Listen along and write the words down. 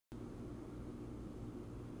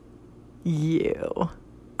You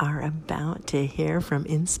are about to hear from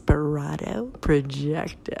Inspirato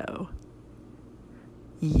Projecto.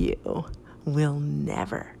 You will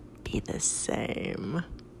never be the same.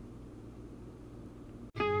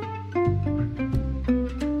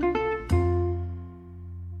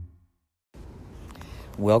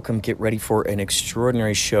 Welcome. Get ready for an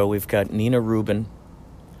extraordinary show. We've got Nina Rubin.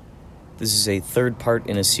 This is a third part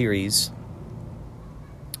in a series.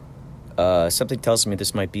 Something tells me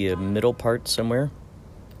this might be a middle part somewhere.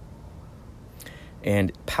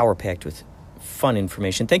 And power-packed with fun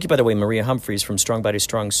information. Thank you, by the way, Maria Humphreys from Strong Body,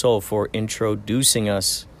 Strong Soul for introducing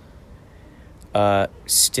us.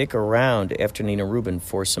 Stick around after Nina Rubin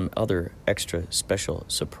for some other extra special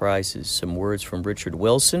surprises. Some words from Richard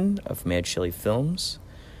Wilson of Mad Shelley Films.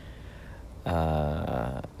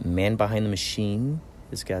 Man Behind the Machine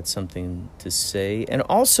has got something to say. And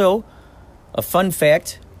also, a fun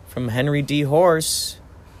fact from Henry D. Horse.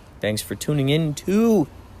 Thanks for tuning in to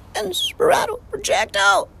Inspirato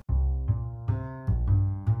Projecto.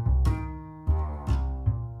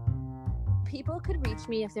 People could reach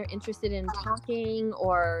me if they're interested in talking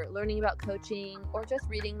or learning about coaching or just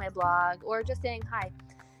reading my blog or just saying hi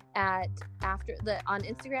on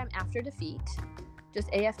Instagram After Defeat,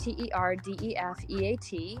 just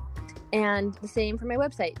AFTERDEFEAT, and the same for my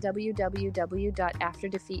website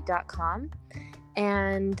www.afterdefeat.com.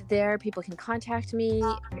 And there people can contact me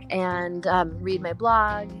and read my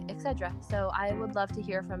blog, etc. So I would love to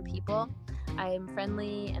hear from people. I'm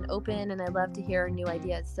friendly and open, and I love to hear new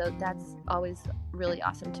ideas. So that's always really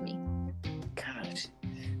awesome to me. God,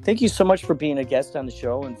 thank you so much for being a guest on the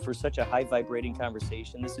show and for such a high vibrating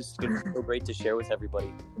conversation. This is going to be so great to share with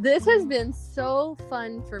everybody. This has been so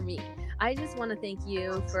fun for me. I just want to thank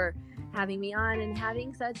you for having me on and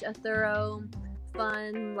having such a thorough,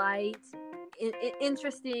 fun, light,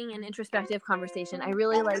 interesting and introspective conversation. I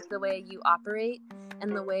really like the way you operate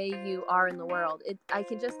and the way you are in the world. I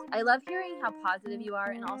love hearing how positive you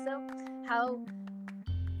are and also how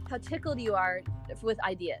tickled you are with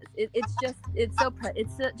ideas. It's just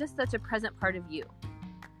such a present part of you.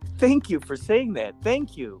 Thank you for saying that.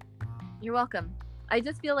 Thank you. You're welcome. I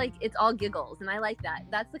just feel like it's all giggles, and I like that.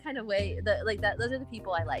 That's the kind of way that those are the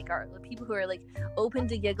people I like, are the people who are like open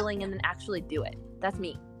to giggling and then actually do it. That's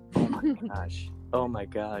me. Oh my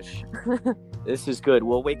gosh. This is good.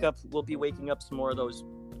 We'll be waking up some more of those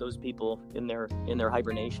people in their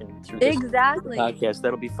hibernation through this podcast.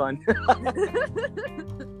 That'll be fun.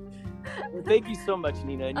 Well, thank you so much,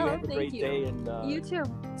 Nina, and you have a great day, and you too.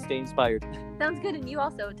 Stay inspired. Sounds good, and you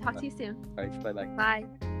also. Talk to you soon. All right, bye-bye. Bye.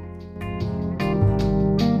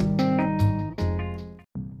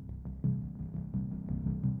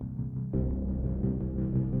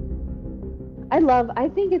 I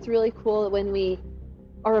think it's really cool when we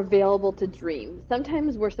are available to dream.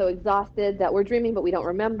 Sometimes we're so exhausted that we're dreaming, but we don't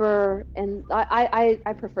remember. And I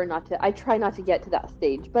prefer not to. I try not to get to that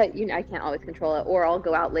stage, but I can't always control it. Or I'll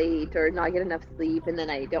go out late or not get enough sleep, and then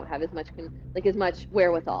I don't have as much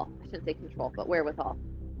wherewithal. I shouldn't say control, but wherewithal.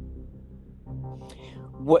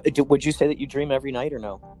 Would you say that you dream every night or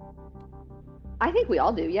no? I think we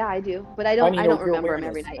all do. Yeah, I do. But I don't remember them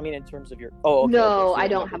every night. I mean, in terms of your... Oh, okay. No, I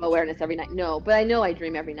don't have awareness every night. No, but I know I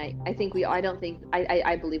dream every night. I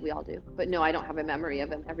believe we all do. But no, I don't have a memory of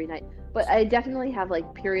them every night. But I definitely have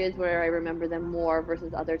like periods where I remember them more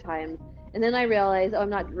versus other times. And then I realize, I'm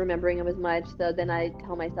not remembering them as much. So then I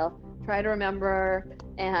tell myself, try to remember.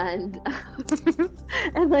 And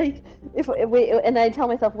and like and I tell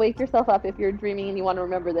myself, wake yourself up if you're dreaming and you want to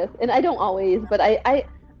remember this. And I don't always, but I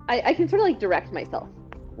can sort of like direct myself.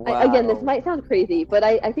 Wow. Again, this might sound crazy, but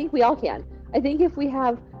I think we all can. I think if we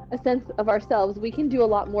have a sense of ourselves, we can do a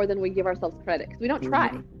lot more than we give ourselves credit, because we don't try.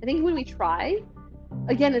 I think when we try,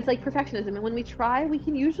 again, it's like perfectionism. And when we try, we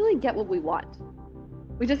can usually get what we want.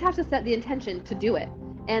 We just have to set the intention to do it.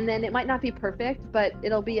 And then it might not be perfect, but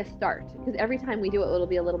it'll be a start, because every time we do it, it'll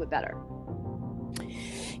be a little bit better.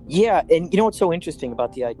 Yeah. And what's so interesting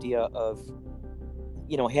about the idea of,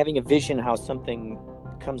 having a vision, how something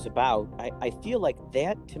comes about, I feel like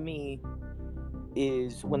that to me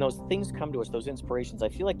is when those things come to us, those inspirations, I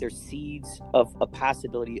feel like they're seeds of a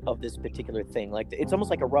possibility of this particular thing. Like it's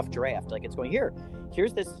almost like a rough draft. Like it's going,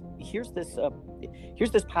 here's this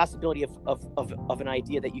possibility of an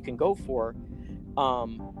idea that you can go for.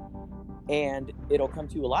 And it'll come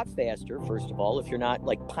to you a lot faster, first of all, if you're not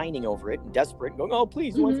like pining over it and desperate and going, oh,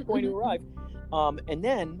 please, when's it going to arrive? And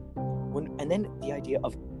then the idea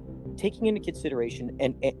of taking into consideration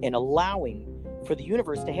and allowing for the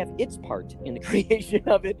universe to have its part in the creation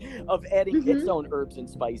of it, of adding its own herbs and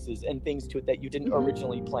spices and things to it that you didn't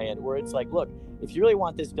originally plan, where it's like, look, if you really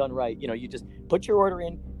want this done right, you just put your order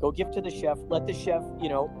in, go give it to the chef, let the chef,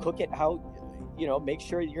 cook it how, make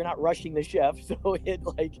sure you're not rushing the chef. So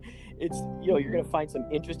it's, you're going to find some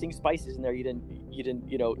interesting spices in there you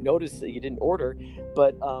didn't notice that you didn't order,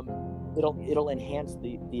 but it'll enhance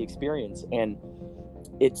the experience. And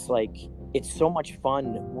it's like, it's so much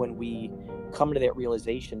fun when we come to that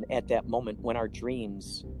realization at that moment when our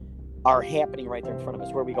dreams are happening right there in front of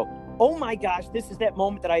us, where we go, oh my gosh, this is that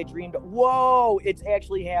moment that I dreamed. Whoa, it's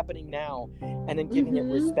actually happening now. And then giving it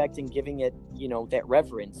respect and giving it, that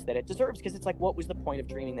reverence that it deserves. Because it's like, what was the point of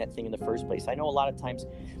dreaming that thing in the first place? I know a lot of times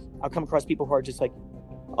I'll come across people who are just like,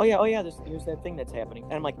 oh yeah, here's that thing that's happening.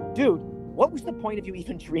 And I'm like, dude, what was the point of you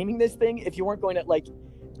even dreaming this thing if you weren't going to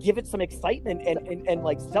give it some excitement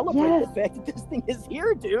and celebrate the fact that this thing is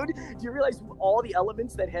here, dude? Do you realize all the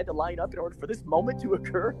elements that had to line up in order for this moment to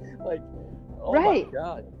occur? My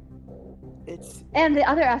God. And the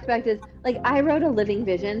other aspect is, I wrote a living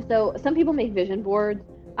vision. So some people make vision boards.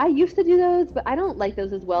 I used to do those, but I don't like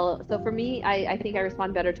those as well. So for me, I think I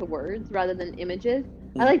respond better to words rather than images.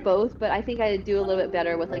 I like both, but I think I do a little bit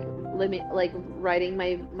better with writing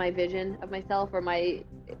my vision of myself or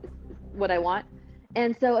what I want.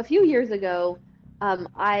 And so a few years ago,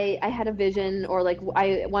 I had a vision, or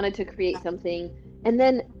I wanted to create something, and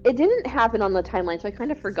then it didn't happen on the timeline, so I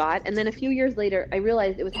kind of forgot. And then a few years later, I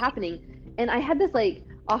realized it was happening, and I had this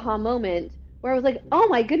aha moment where I was like, oh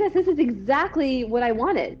my goodness, this is exactly what I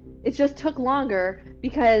wanted. It just took longer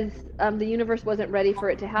because the universe wasn't ready for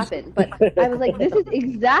it to happen. But I was like, this is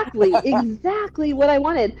exactly what I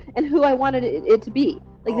wanted and who I wanted it to be.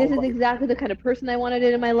 This is exactly the kind of person I wanted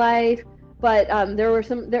it in my life. But there were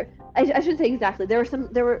I shouldn't say exactly. There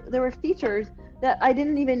were features that I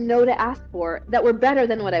didn't even know to ask for that were better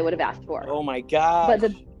than what I would have asked for. Oh my God!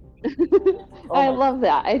 But I love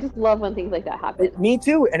that. I just love when things like that happen. Me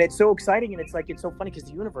too, and it's so exciting, and it's so funny because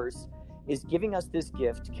the universe is giving us this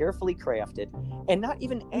gift, carefully crafted, and not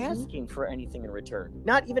even asking for anything in return.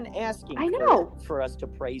 Not even asking for us to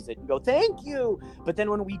praise it and go, thank you. But then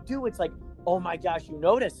when we do, it's like, oh my gosh, you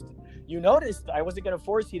noticed. I wasn't going to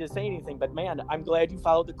force you to say anything, but man, I'm glad you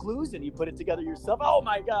followed the clues and you put it together yourself. Oh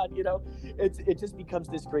my God, it just becomes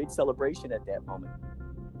this great celebration at that moment.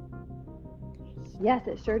 Yes,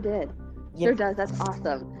 it sure did. Sure does. That's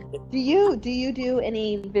awesome. Do you do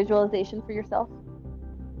any visualization for yourself?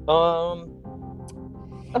 Of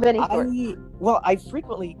any sort? I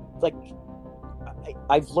frequently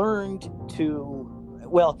I've learned to.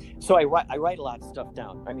 So I write a lot of stuff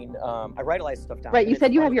down. I write a lot of stuff down. Right, you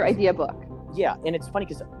said you have your idea book. Yeah, and it's funny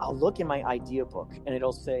because I'll look in my idea book and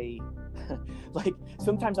it'll say,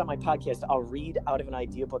 sometimes on my podcast, I'll read out of an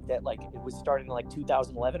idea book that it was started in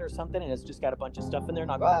 2011 or something, and it's just got a bunch of stuff in there,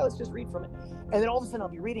 and I'll go, let's just read from it. And then all of a sudden I'll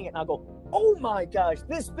be reading it and I'll go, oh my gosh,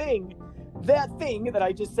 that thing that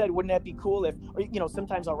I just said, wouldn't that be cool if,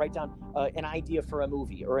 sometimes I'll write down an idea for a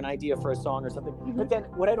movie or an idea for a song or something. But then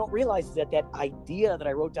what I don't realize is that idea that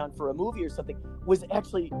I wrote down for a movie or something was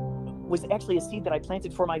actually a seed that I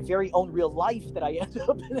planted for my very own real life that I ended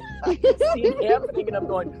up seeing happening. And I'm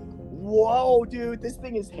going, whoa, dude, this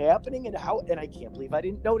thing is happening, and I can't believe I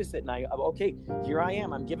didn't notice it. And okay, here I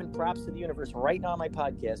am. I'm giving props to the universe right now on my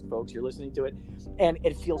podcast, folks. You're listening to it, and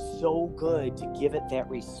it feels so good to give it that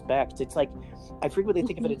respect. It's like, I frequently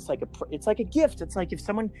think of it. It's like a gift. It's like if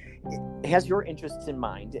someone has your interests in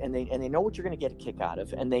mind, and they know what you're going to get a kick out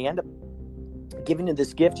of, and they end up giving you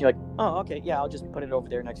this gift. You're like, oh, okay, yeah, I'll just put it over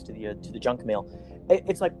there next to the junk mail.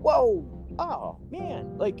 It's like, whoa, oh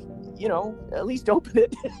man, at least open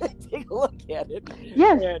it, take a look at it.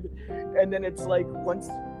 Yes. And then it's like, once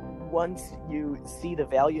you see the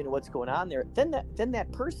value in what's going on there, then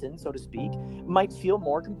that person, so to speak, might feel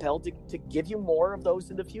more compelled to give you more of those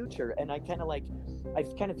in the future. And I kind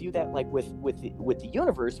of view that with the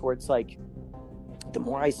universe, where it's like, the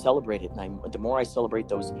more I celebrate it, and the more I celebrate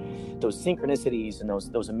those synchronicities and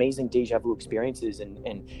those amazing deja vu experiences,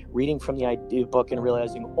 and reading from the idea book and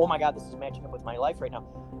realizing, oh my God, this is matching up with my life right now.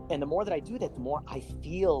 And the more that I do that, the more I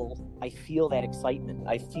feel that excitement.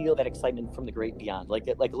 I feel that excitement from the great beyond, like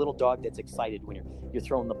a little dog that's excited when you're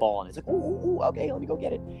throwing the ball, and it's like, ooh, okay, let me go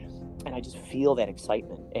get it. And I just feel that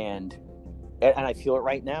excitement, and I feel it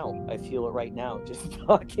right now. I feel it right now just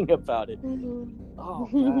talking about it. Oh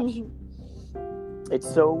gosh. It's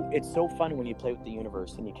so fun when you play with the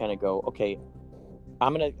universe and you kind of go, okay,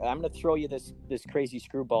 I'm gonna throw you this crazy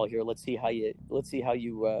screwball here. Let's see how you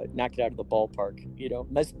knock it out of the ballpark.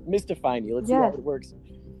 Mystify me. Let's see how it works.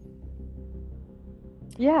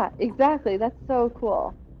 Yeah, exactly. That's so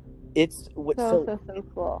cool. It's what So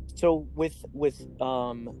cool. so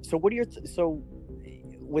so what are your so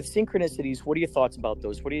with synchronicities, what are your thoughts about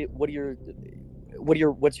those? What's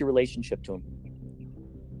your relationship to them?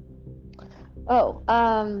 Oh,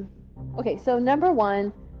 okay. So number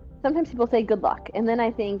one, sometimes people say good luck, and then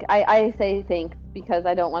I say thanks because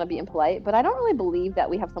I don't want to be impolite, but I don't really believe that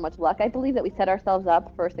we have so much luck. I believe that we set ourselves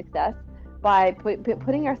up for success by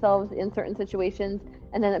putting ourselves in certain situations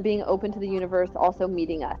and then being open to the universe also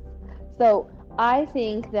meeting us. So I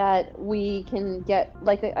think that we can get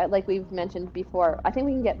like we've mentioned before. I think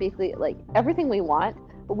we can get basically like everything we want,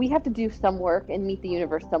 but we have to do some work and meet the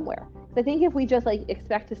universe somewhere. So I think if we just like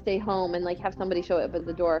expect to stay home and like have somebody show up at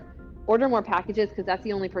the door, order more packages because that's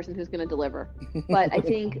the only person who's going to deliver. But I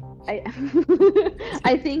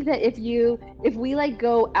I think that if we like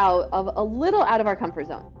go out of a little out of our comfort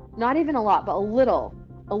zone, not even a lot, but a little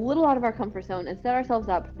out of our comfort zone and set ourselves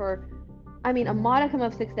up for, I mean, a modicum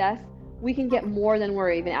of success, we can get more than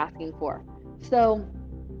we're even asking for. So,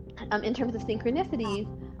 in terms of synchronicities,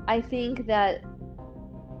 I think that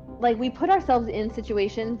like we put ourselves in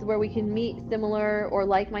situations where we can meet similar or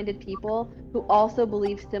like-minded people who also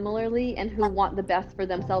believe similarly and who want the best for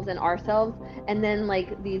themselves and ourselves, and then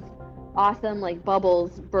like these awesome like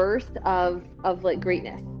bubbles burst of like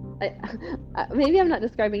greatness. Maybe I'm not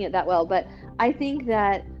describing it that well, but I think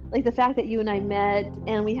that like the fact that you and I met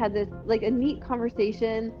and we had this like a neat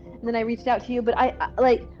conversation, and then I reached out to you, but I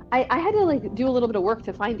had to like do a little bit of work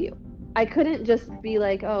to find you. I couldn't just be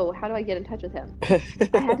like, oh, how do I get in touch with him?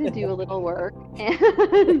 I had to do a little work,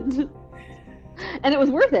 and it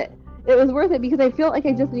was worth it. It was worth it because I felt like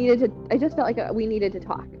I just felt like we needed to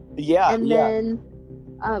talk. Yeah. And then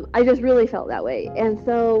I just really felt that way. And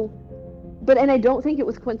so, and I don't think it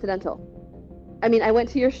was coincidental. I mean, I went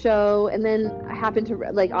to your show, and then I happened to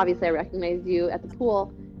like obviously I recognized you at the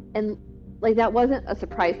pool, and like that wasn't a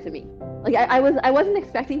surprise to me. Like I wasn't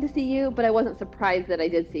expecting to see you, but I wasn't surprised that I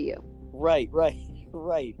did see you. Right.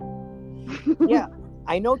 Yeah,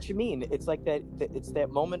 I know what you mean. It's like that. It's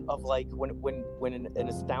that moment of like when an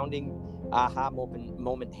astounding aha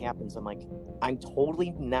moment happens. I'm like, I'm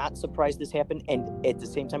totally not surprised this happened, and at the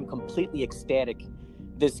same time, completely ecstatic.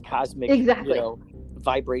 This cosmic,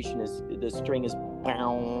 vibration is the string is,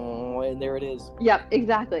 and there it is. Yep,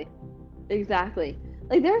 exactly.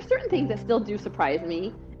 Like there are certain things that still do surprise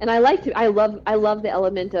me, and I love the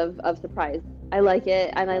element of surprise. I like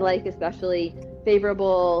it, and I like especially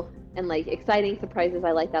favorable and like exciting surprises.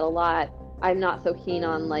 I like that a lot. I'm not so keen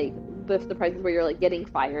on like the surprises where you're like getting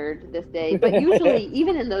fired this day, but usually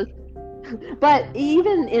even in those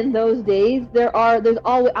days there's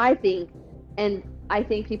always, I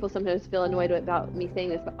think people sometimes feel annoyed about me saying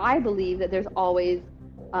this, but I believe that there's always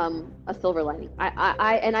a silver lining.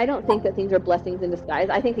 I don't think that things are blessings in disguise.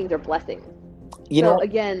 I think things are blessings.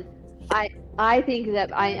 Again, I think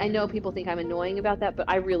that I know people think I'm annoying about that, but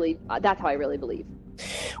that's how I really believe.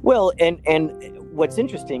 Well, and what's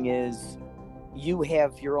interesting is you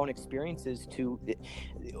have your own experiences to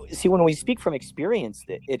see. When we speak from experience,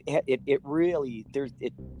 it really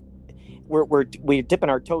we're dipping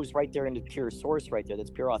our toes right there into pure source right there. That's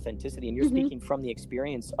pure authenticity, and you're speaking from the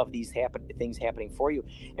experience of these things happening for you.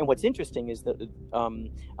 And what's interesting is that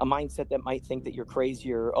a mindset that might think that you're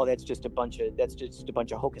crazy or that's just a bunch of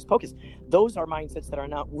hocus pocus. Those are mindsets that are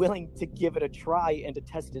not willing to give it a try and to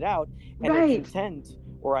test it out, and are content,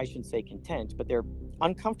 or I shouldn't say content, but they're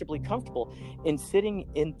uncomfortably comfortable in sitting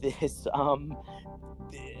in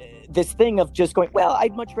this thing of just going, well,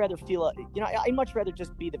 I'd much rather I'd much rather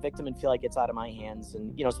just be the victim and feel like it's out of my hands,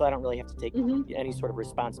 and so I don't really have to take any sort of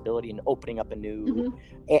responsibility in opening up a new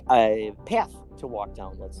path to walk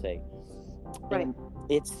down, let's say. Right. And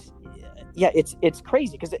it's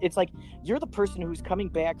crazy because it's like you're the person who's coming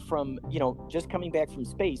back from just coming back from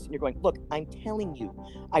space, and you're going, look, I'm telling you,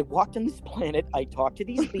 I walked on this planet, I talked to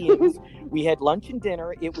these beings, we had lunch and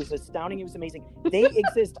dinner, it was astounding, it was amazing, they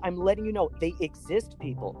exist. I'm letting you know they exist,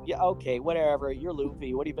 people. Yeah, okay, whatever, you're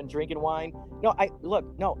loopy, what, have you been drinking wine? I'm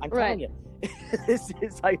telling you, this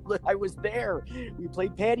is I was there, we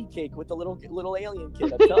played patty cake with the little alien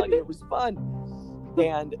kid. I'm telling you, it was fun.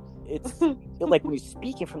 And it's like when you're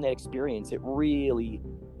speaking from that experience, it really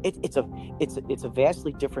it's a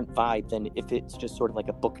vastly different vibe than if it's just sort of like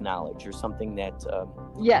a book knowledge or something that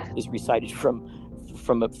is recited from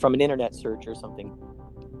an internet search or something.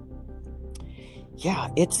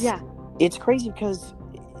 It's crazy because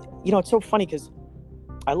it's so funny because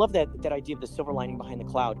I love that idea of the silver lining behind the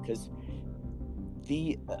cloud, because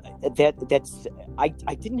I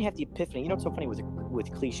didn't have the epiphany. It's so funny. It was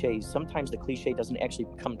with cliches. Sometimes the cliche doesn't actually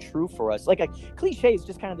come true for us. Like a cliche is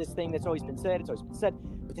just kind of this thing that's always been said. It's always been said.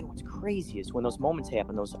 But then what's crazy is when those moments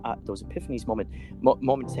happen, those epiphanies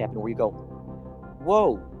moments happen where you go,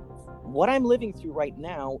 whoa, what I'm living through right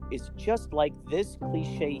now is just like this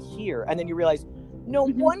cliche here. And then you realize, no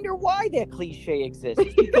wonder why that cliche exists.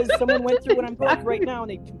 It's because someone went through what I'm going through right now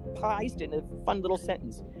and they comprised it in a fun little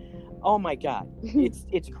sentence. Oh my God.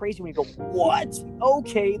 It's crazy when you go, what?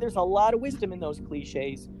 Okay, there's a lot of wisdom in those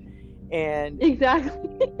cliches. And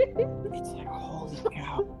exactly. It's like, holy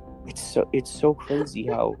cow. It's so crazy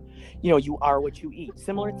how, you are what you eat.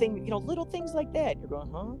 Similar thing, little things like that. You're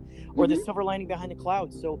going, huh? Or the silver lining behind the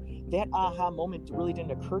clouds. So that aha moment really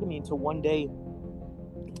didn't occur to me until one day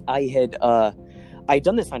I'd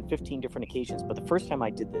done this on 15 different occasions, but the first time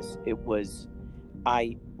I did this,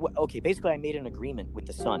 basically I made an agreement with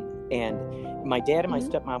the sun, and my dad and my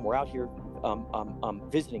stepmom were out here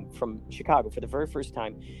visiting from Chicago for the very first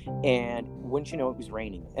time, and wouldn't you know, it was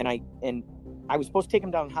raining, and I was supposed to take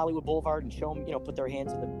them down Hollywood Boulevard and show them, put their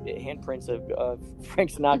hands in the handprints of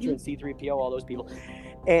Frank Sinatra and C-3PO, all those people.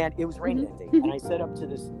 And it was raining that day. And I said up to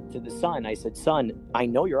the sun, I said, son, I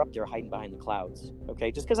know you're up there hiding behind the clouds.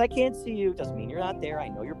 Okay. Just because I can't see you doesn't mean you're not there. I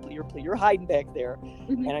know you're hiding back there.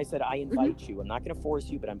 And I said, I invite you. I'm not going to force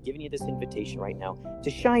you, but I'm giving you this invitation right now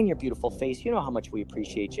to shine your beautiful face. You know how much we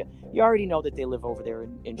appreciate you. You already know that they live over there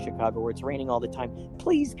in Chicago where it's raining all the time.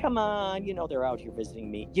 Please come on. They're out here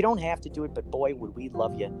visiting me. You don't have to do it, but boy, would we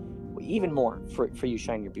love you even more for you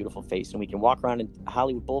shining your beautiful face. And we can walk around in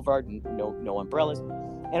Hollywood Boulevard and no umbrellas.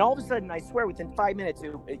 And all of a sudden, I swear, within 5 minutes,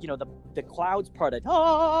 the clouds parted,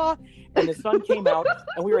 and the sun came out,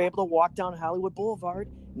 and we were able to walk down Hollywood Boulevard,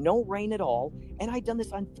 no rain at all. And I'd done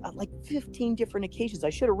this on like 15 different occasions. I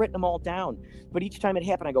should have written them all down, but each time it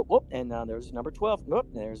happened, I go, whoop, and now there's number 12, whoop,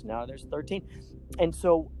 there's 13. And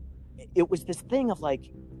so it was this thing of like,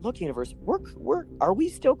 look, universe, are we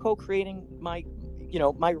still co-creating my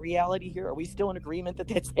reality here? Are we still in agreement that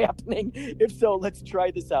that's happening? If so, let's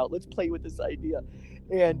try this out. Let's play with this idea.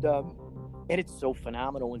 And it's so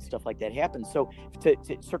phenomenal when stuff like that happens. So to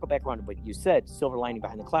circle back around to what you said, silver lining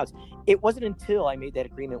behind the clouds, it wasn't until I made that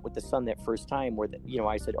agreement with the sun that first time where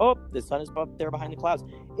I said, oh, the sun is up there behind the clouds.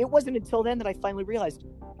 It wasn't until then that I finally realized,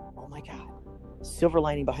 oh my God, silver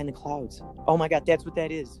lining behind the clouds. Oh my God, that's what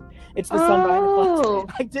that is. It's the sun behind the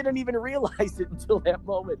clouds. I didn't even realize it until that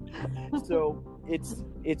moment. So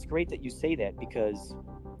it's great that you say that, because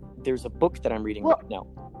there's a book that I'm reading right now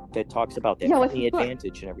that talks about that, the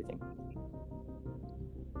advantage and everything.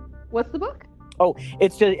 What's the book? Oh,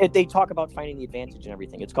 it's just they talk about finding the advantage and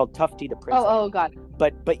everything. It's called Tough Tea to Princess. Oh, God.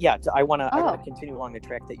 But yeah, I want to continue along the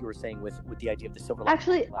track that you were saying with the idea of the silver lining.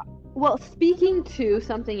 Actually, well, speaking to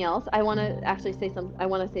something else, I want to actually say something. I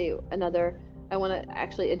want to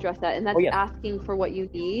actually address that, and that's asking for what you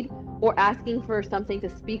need, or asking for something to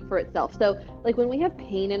speak for itself. So, like when we have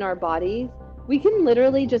pain in our bodies, we can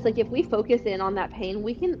literally just, like, if we focus in on that pain,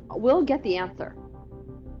 we'll get the answer.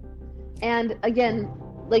 And again,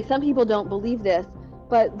 like, some people don't believe this,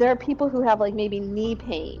 but there are people who have like maybe knee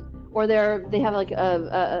pain, or they have like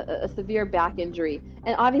a severe back injury,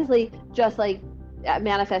 and obviously just like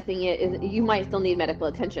manifesting it is, you might still need medical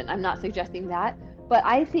attention. I'm not suggesting that, but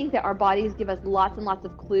I think that our bodies give us lots and lots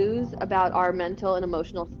of clues about our mental and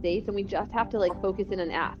emotional states, and we just have to like focus in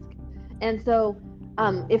and ask. And so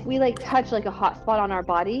if we like touch like a hot spot on our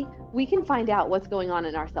body, we can find out what's going on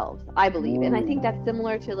in ourselves, I believe. And I think that's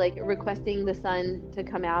similar to like requesting the sun to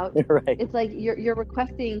come out. Right. It's like you're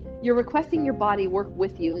requesting your body work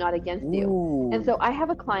with you, not against you. Ooh. And so I have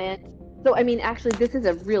a client. So I mean, actually, this is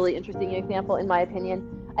a really interesting example, in my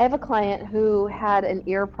opinion. I have a client who had an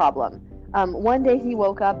ear problem. One day he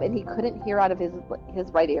woke up and he couldn't hear out of his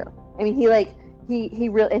right ear. I mean, he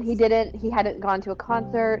hadn't gone to a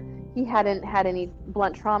concert. He hadn't had any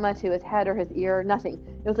blunt trauma to his head or his ear, nothing.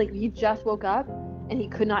 It was like he just woke up and he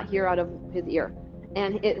could not hear out of his ear.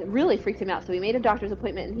 And it really freaked him out. So he made a doctor's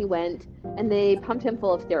appointment and he went, and they pumped him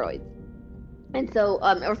full of steroids. And so,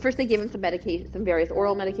 first they gave him some medication, some various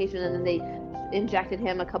oral medication, and then they injected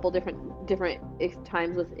him a couple different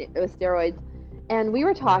times with steroids. And we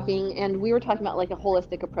were talking about like a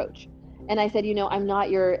holistic approach. And I said, I'm not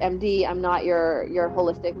your MD, I'm not your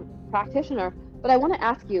holistic practitioner, but I want to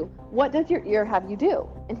ask you, what does your ear have you do?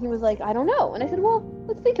 And he was like, I don't know. And I said, well,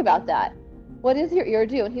 let's think about that. What does your ear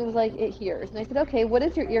do? And he was like, it hears. And I said, okay, what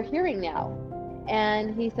is your ear hearing now?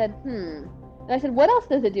 And he said, And I said, what else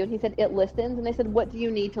does it do? And he said, it listens. And I said, what do you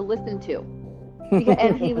need to listen to?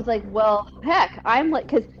 And he was like, well, heck, I'm like,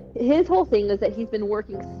 because his whole thing is that he's been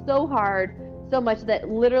working so hard, so much that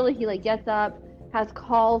literally he like gets up, has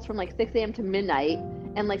calls from like 6 a.m. to midnight,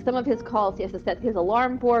 And like some of his calls, he has to set his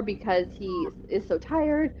alarm for because he is so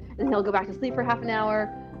tired, and he'll go back to sleep for half an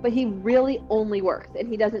hour. But he really only works, and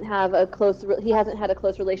he hasn't had a close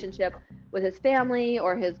relationship with his family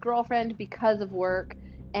or his girlfriend because of work.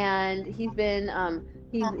 And he's been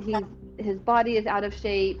his body is out of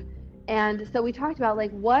shape. And so we talked about,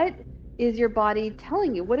 like, what is your body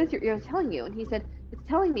telling you? What is your ear telling you? And he said, it's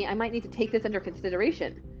telling me I might need to take this under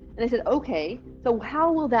consideration. And I said, okay, so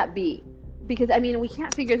how will that be? Because, I mean, we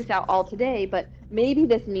can't figure this out all today, but maybe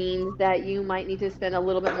this means that you might need to spend a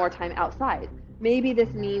little bit more time outside. Maybe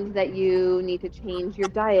this means that you need to change your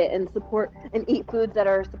diet and support and eat foods that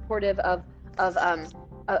are supportive of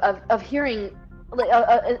hearing,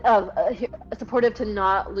 supportive to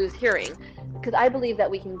not lose hearing. Because I believe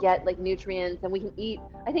that we can get like nutrients, and we can eat.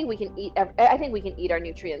 I think we can eat our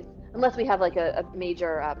nutrients, unless we have like a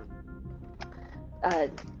major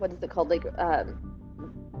what is it called, like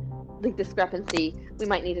discrepancy. We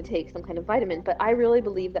might need to take some kind of vitamin. But I really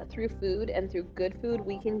believe that through food and through good food,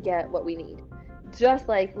 we can get what we need. Just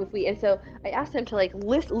like if we, and so I asked him to like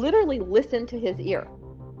literally listen to his ear.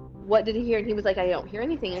 What did he hear? And he was like, I don't hear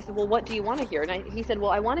anything. And I said, well, what do you want to hear? And he said,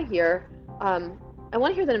 well, I want to hear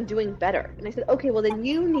that I'm doing better. And I said, okay, well then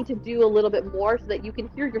you need to do a little bit more so that you can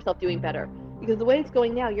hear yourself doing better. Because the way it's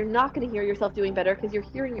going now, you're not going to hear yourself doing better because you're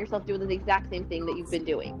hearing yourself doing the exact same thing that you've been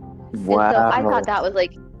doing. Wow. And so I thought that was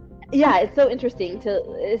like, yeah, it's so interesting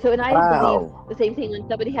and I believe the same thing when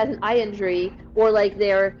somebody has an eye injury or like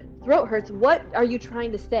their throat hurts. What are you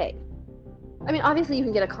trying to say? I mean, obviously you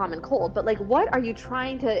can get a common cold, but like, what are you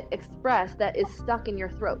trying to express that is stuck in your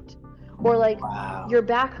throat? Or like, your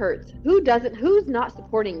back hurts. Who's not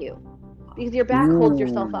supporting you? Because your back holds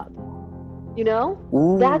yourself up. You know?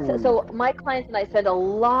 That's so my clients and I spend a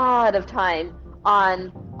lot of time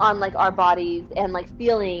on like our bodies and like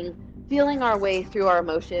feeling our way through our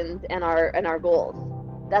emotions and our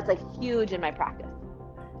goals. That's like huge in my practice.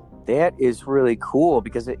 That is really cool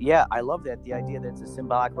because I love that, the idea that it's a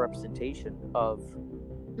symbolic representation of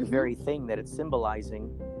the very thing that it's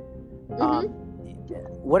symbolizing.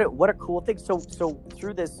 What a cool thing. So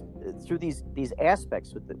through these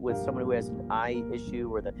aspects with someone who has an eye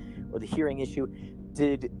issue or the hearing issue,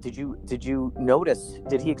 did you notice,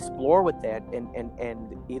 did he explore with that and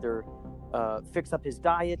either fix up his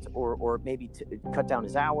diet or maybe cut down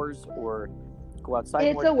his hours or go outside?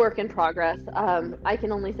 It's a work in progress. I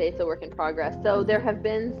can only say it's a work in progress. So there's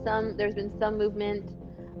been some movement.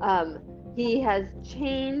 He has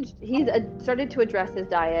changed. He's started to address his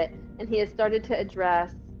diet, and he has started to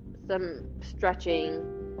address some stretching.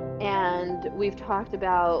 And we've talked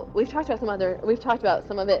about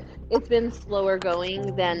some of it. It's been slower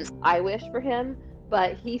going than I wish for him,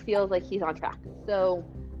 but he feels like he's on track. So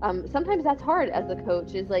sometimes that's hard as a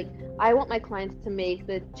coach, is like, I want my clients to make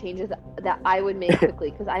the changes that I would make quickly,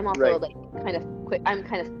 because I'm also like kind of quick. I'm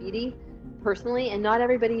kind of speedy personally, and not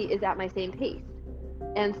everybody is at my same pace.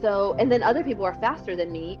 And then other people are faster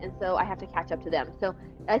than me, and so I have to catch up to them. So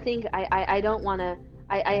I think I don't want to.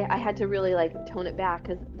 I had to really like tone it back,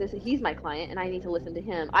 because he's my client and I need to listen to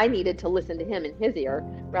him. I needed to listen to him in his ear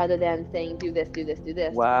rather than saying do this.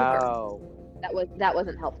 Wow. That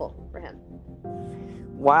wasn't helpful for him.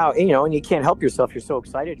 Wow, and you can't help yourself. You're so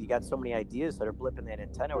excited. You got so many ideas that are blipping that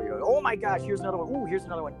antenna where you're going, oh my gosh, here's another one. Ooh, here's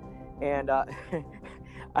another one. And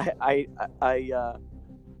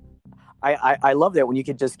I love that when you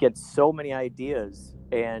can just get so many ideas.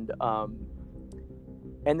 And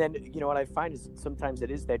then, what I find is sometimes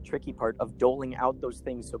it is that tricky part of doling out those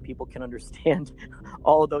things so people can understand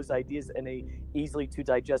all of those ideas in a easily to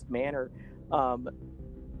digest manner.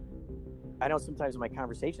 I know sometimes in my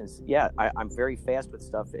conversations, I'm very fast with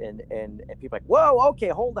stuff, and people are like, whoa, okay,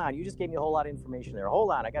 hold on. You just gave me a whole lot of information there.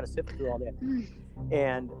 Hold on. I got to sift through all that.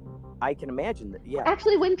 And I can imagine that,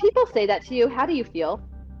 Actually, when people say that to you, how do you feel?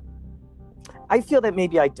 I feel that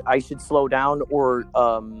maybe I should slow down, or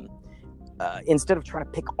instead of trying to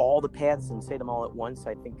pick all the paths and say them all at once,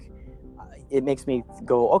 I think it makes me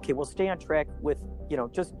go, okay, well, stay on track with,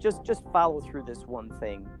 just follow through this one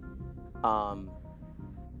thing.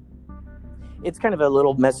 It's kind of a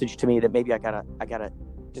little message to me that maybe I gotta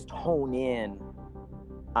just hone in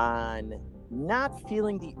on not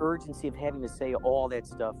feeling the urgency of having to say all that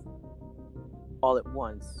stuff all at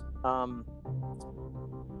once. But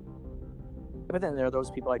then there are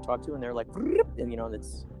those people I talk to, and they're like, and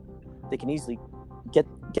they can easily get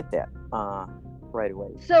that right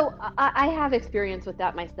away. So I have experience with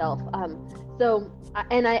that myself.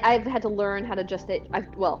 I've had to learn how to just say,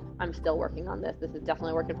 I'm still working on this. This is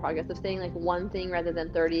definitely a work in progress, of saying like one thing rather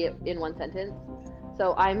than 30 in one sentence.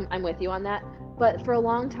 So I'm with you on that. But for a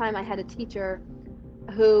long time, I had a teacher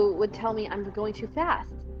who would tell me I'm going too fast.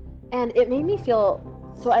 And it made me feel,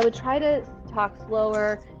 so I would try to talk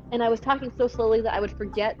slower, and I was talking so slowly that I would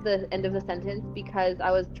forget the end of the sentence because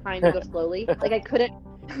I was trying to go slowly. Like I couldn't.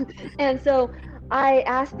 And so I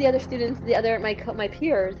asked the other students, my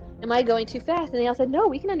peers, am I going too fast? And they all said, no,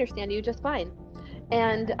 we can understand you just fine.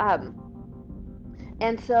 And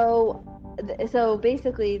so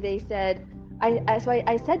basically they said,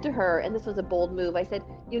 I said to her, and this was a bold move, I said,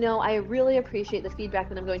 I really appreciate the feedback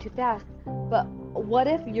that I'm going too fast, but what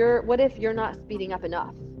if you're not speeding up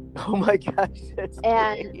enough? Oh my gosh, that's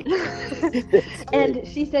and and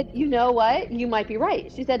she said, you know what? You might be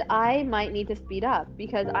right. She said, I might need to speed up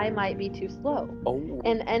because I might be too slow. Oh.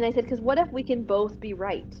 And I said, because what if we can both be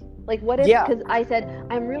right? Like, what if, because I said,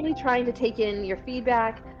 I'm really trying to take in your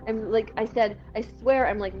feedback. I said, I swear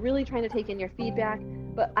I'm like really trying to take in your feedback,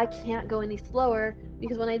 but I can't go any slower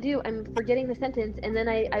because when I do, I'm forgetting the sentence and then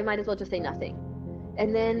I might as well just say nothing.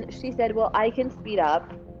 And then she said, well, I can speed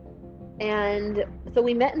up. And so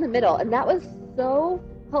we met in the middle, and that was so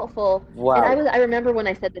helpful. Wow. And I remember when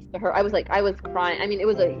I said this to her, I was crying. I mean, it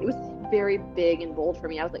was very big and bold for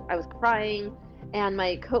me. I was crying, and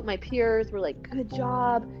my peers were like, good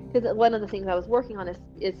job, because one of the things I was working on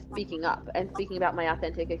is speaking up and speaking about my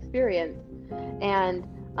authentic experience. And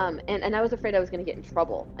I was afraid I was going to get in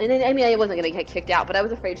trouble. And I mean, I wasn't going to get kicked out, but I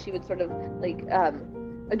was afraid she would sort of like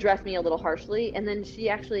addressed me a little harshly. And then she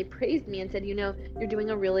actually praised me and said, you're doing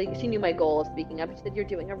she knew my goal of speaking up. She said, you're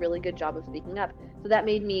doing a really good job of speaking up. So that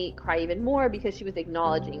made me cry even more because she was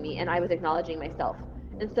acknowledging me and I was acknowledging myself.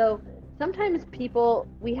 And so sometimes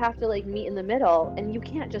we have to like meet in the middle, and you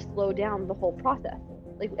can't just slow down the whole process.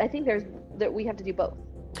 Like, I think we have to do both.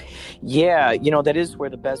 Yeah. That is where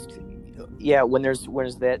the best, when there's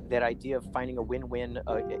that idea of finding a win-win,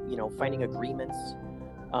 finding agreements,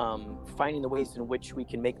 finding the ways in which we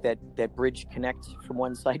can make that bridge connect from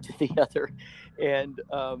one side to the other, and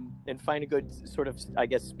find a good sort of, I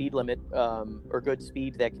guess, speed limit, or good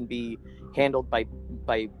speed that can be handled by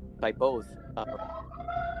both.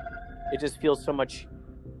 It just feels so much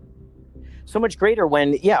greater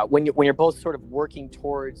when you're both sort of working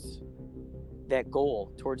towards that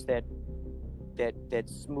goal, towards that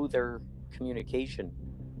smoother communication.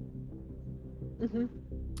 Mm-hmm.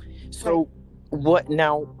 So. Right. What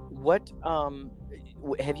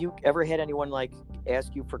have you ever had anyone like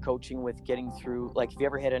ask you for coaching with getting through, like, have you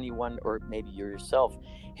ever had anyone, or maybe you yourself,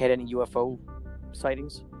 had any UFO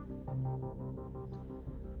sightings?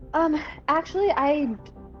 Actually,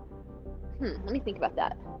 let me think about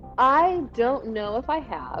that. I don't know if I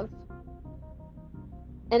have.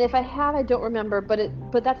 And if I have, I don't remember,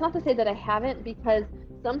 but that's not to say that I haven't, because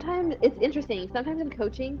sometimes it's interesting. Sometimes in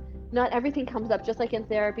coaching, not everything comes up, just like in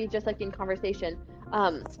therapy, just like in conversation.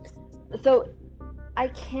 So I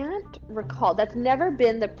can't recall. That's never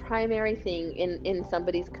been the primary thing in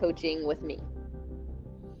somebody's coaching with me.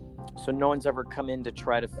 So no one's ever come in to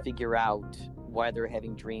try to figure out why they're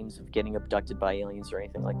having dreams of getting abducted by aliens or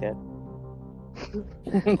anything like that?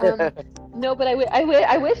 No, but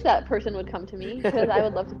I wish that person would come to me, because I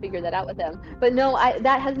would love to figure that out with them. But no,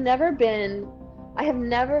 that has never been. I have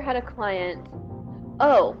never had a client.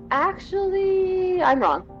 Oh, actually, I'm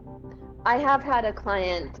wrong. I have had a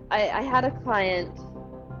client. I had a client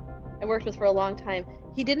I worked with for a long time.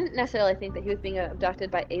 He didn't necessarily think that he was being abducted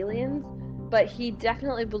by aliens, but he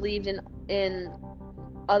definitely believed in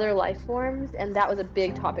other life forms, and that was a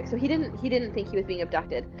big topic. So he didn't think he was being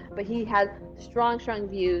abducted, but he had strong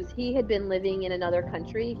views. He had been living in another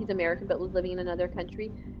country. He's American, but was living in another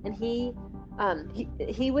country, and he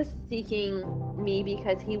was seeking me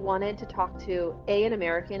because he wanted to talk to an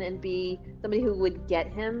American, and B, somebody who would get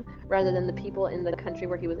him rather than the people in the country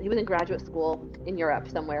where he was in graduate school in Europe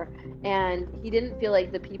somewhere. And he didn't feel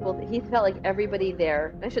like he felt like everybody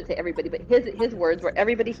there, I shouldn't say everybody, but his words were,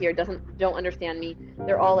 everybody here don't understand me.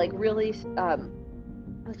 They're all like really,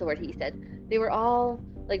 what's the word he said? They were all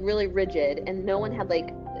like really rigid, and no one had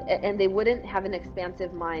and they wouldn't have an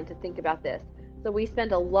expansive mind to think about this. So we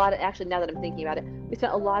spent actually, now that I'm thinking about it, we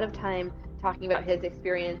spent a lot of time talking about his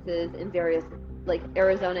experiences in various, like,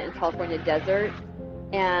 Arizona and California deserts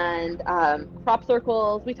and crop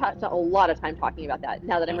circles. We spent a lot of time talking about that,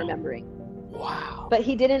 now that I'm remembering. Wow. But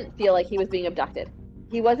he didn't feel like he was being abducted.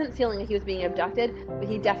 He wasn't feeling like he was being abducted, but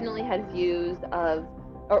he definitely had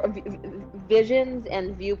visions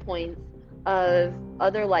and viewpoints of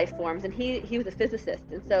other life forms, and he was a physicist,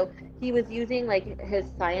 and so he was using like his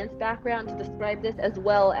science background to describe this, as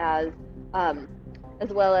well as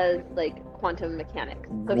like quantum mechanics.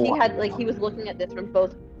 So he was looking at this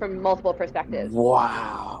from multiple perspectives.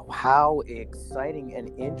 Wow, how exciting and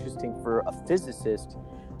interesting for a physicist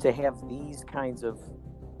to have these kinds of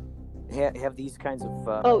have these kinds of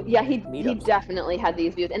Oh yeah, he meetups. definitely had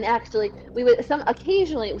these views. And actually, we would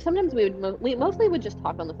sometimes we mostly would just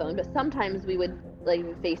talk on the phone, but sometimes we would like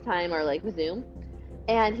FaceTime or like Zoom.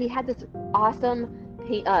 And he had this awesome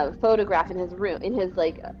photograph in his room, in his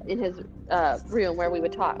room where he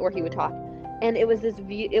would talk, and it was this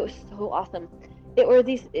view. It was so awesome.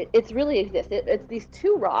 It's really exists. It's these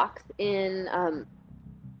two rocks in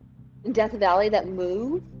Death Valley that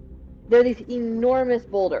move. They're these enormous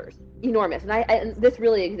boulders, enormous, and this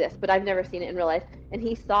really exists, but I've never seen it in real life. And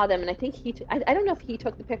he saw them, and I think I don't know if he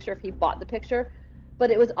took the picture, if he bought the picture,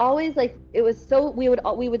 but it was always like it was so we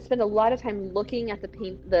would spend a lot of time looking at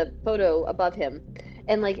the photo above him,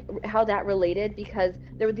 and like how that related, because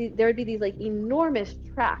there would be these like enormous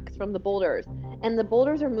tracks from the boulders, and the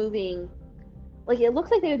boulders are moving. Like it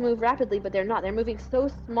looks like they would move rapidly, but they're not. They're moving so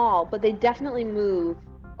small, but they definitely move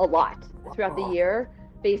a lot throughout the year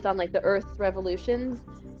based on like the Earth's revolutions.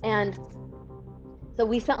 And so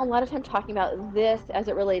we spent a lot of time talking about this as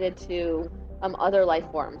it related to other life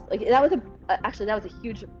forms. Like that was a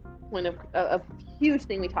huge point of a huge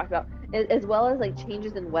thing we talked about, as well as like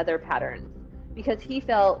changes in weather patterns, because he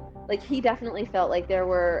definitely felt like there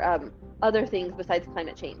were other things besides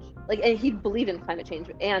climate change. Like, and he believed in climate change,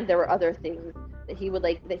 and there were other things that he would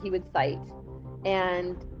cite,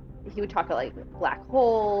 and he would talk about like black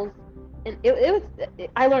holes, and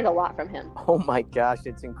I learned a lot from him. Oh my gosh,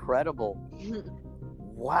 it's incredible.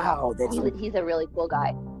 Wow, he's a really cool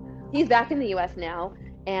guy. He's back in the U.S. now,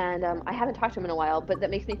 and I haven't talked to him in a while, but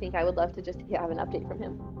that makes me think I would love to just have an update from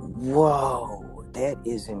him. Whoa, that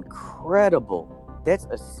is incredible. That's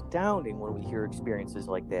astounding when we hear experiences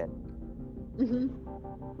like that. Mm-hmm.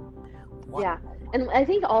 Wow. Yeah, and I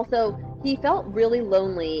think also he felt really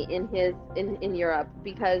lonely in Europe,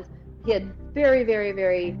 because he had very, very,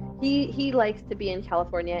 very he likes to be in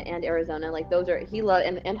California and Arizona. Like those are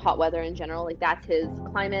and hot weather in general. Like that's his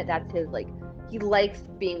climate. That's his like he likes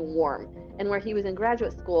being warm. And where he was in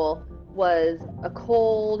graduate school was a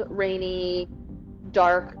cold, rainy,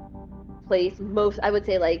 dark place. Most, I would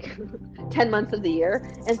say, like 10 months of the year.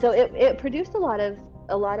 And so it produced a lot of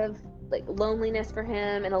like loneliness for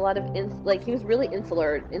him, and a lot of he was really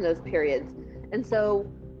insular in those periods. And so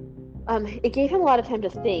it gave him a lot of time to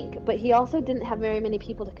think, but he also didn't have very many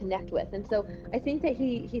people to connect with. And so I think that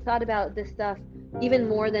he thought about this stuff even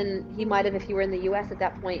more than he might have if he were in the US at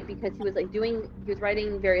that point, because he was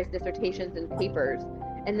writing various dissertations and papers,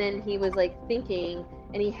 and then he was like thinking,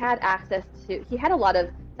 and he had access to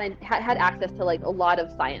like a lot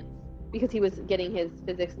of science, because he was getting his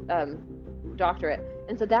physics doctorate.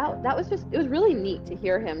 And so that was it was really neat to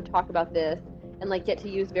hear him talk about this, and like get to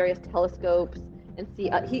use various telescopes and see.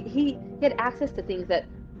 He had access to things that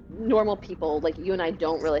normal people like you and I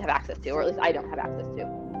don't really have access to, or at least I don't have access to.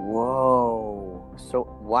 Whoa. So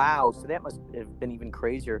wow. So that must have been even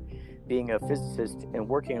crazier, being a physicist and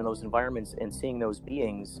working in those environments and seeing those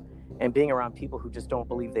beings and being around people who just don't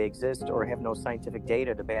believe they exist or have no scientific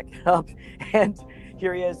data to back it up. And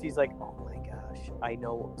here he is. He's like, oh my gosh, I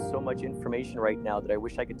know so much information right now that I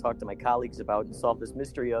wish I could talk to my colleagues about and solve this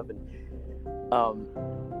mystery of. And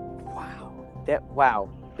wow,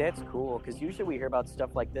 that's cool, because usually we hear about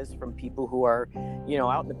stuff like this from people who are,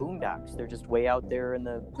 out in the boondocks. They're just way out there in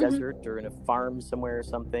the desert or in a farm somewhere or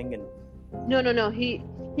something. And no, he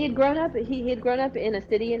had grown up in a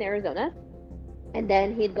city in Arizona, and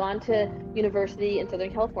then he'd gone to university in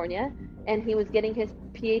Southern California, and he was getting his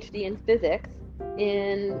PhD in physics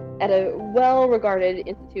at a well-regarded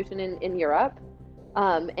institution in Europe,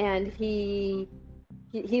 and he's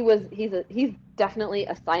definitely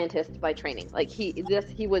a scientist by training. Like he's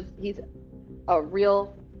a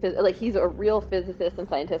real physicist and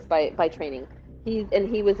scientist by training. He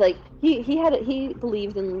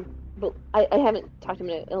believes in. I haven't talked to him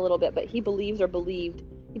in a little bit, but he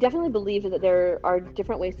definitely believes that there are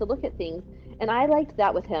different ways to look at things. And I liked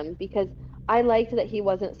that with him, because I liked that he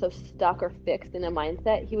wasn't so stuck or fixed in a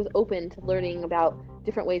mindset. He was open to learning about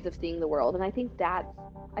different ways of seeing the world. And I think that's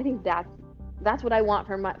what I want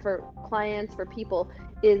for clients, for people,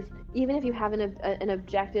 is even if you have an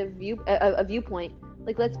objective viewpoint,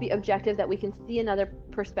 like let's be objective, that we can see another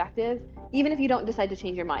perspective, even if you don't decide to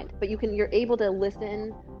change your mind, but you're able to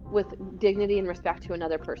listen with dignity and respect to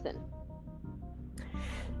another person.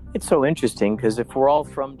 It's so interesting, because if we're all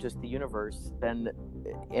from just the universe, then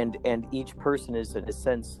and each person is in a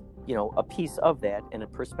sense, a piece of that and a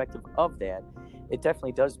perspective of that, it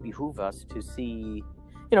definitely does behoove us to see,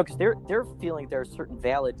 because they're feeling there are certain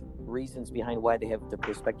valid reasons behind why they have the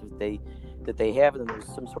perspective that they have, and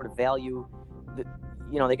there's some sort of value that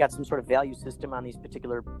they got some sort of value system on these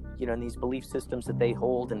particular, in these belief systems that they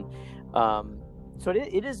hold. And so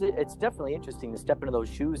it's definitely interesting to step into those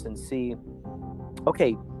shoes and see,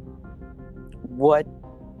 okay, what,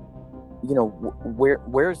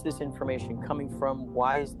 where is this information coming from?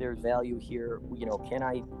 Why is there value here? Can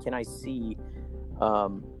I see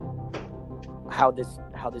how this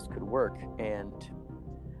could work? And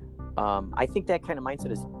I think that kind of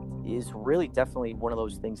mindset is really definitely one of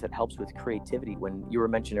those things that helps with creativity. When you were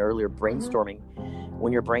mentioning earlier brainstorming,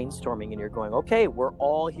 when you're brainstorming and you're going, okay, we're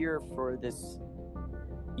all here for this,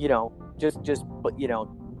 just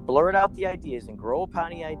blurt out the ideas and grow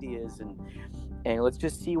upon the ideas, and let's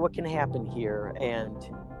just see what can happen here. And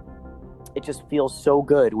it just feels so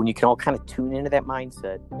good when you can all kind of tune into that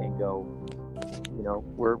mindset and go,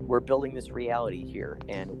 we're building this reality here,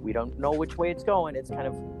 and we don't know which way it's going. It's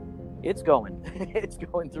going it's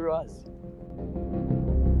going through us.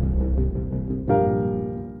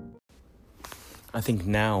 I think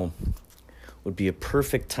now would be a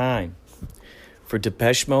perfect time for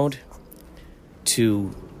Depeche Mode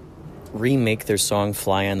to remake their song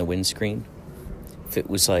Fly on the Windscreen. If it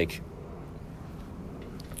was like,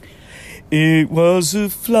 it was a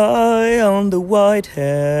fly on the white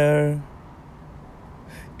hair.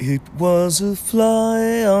 It was a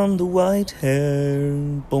fly on the white hair.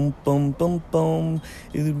 Bum, bum, bum, bum.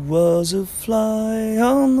 It was a fly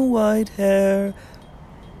on the white hair.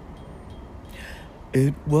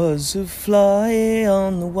 It was a fly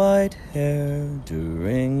on the white hair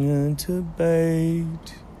during a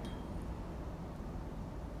debate.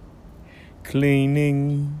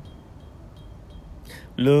 Cleaning,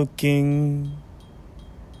 looking,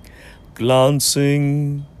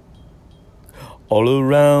 glancing all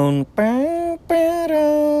around.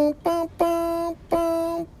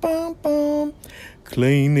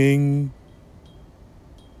 Cleaning,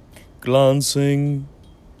 glancing,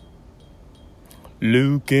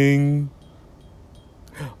 looking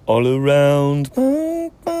all around.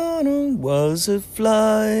 Was a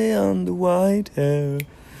fly on the white hair.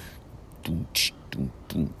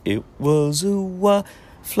 It was a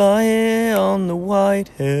fly on the white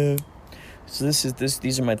hair. So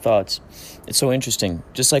these are my thoughts. It's so interesting.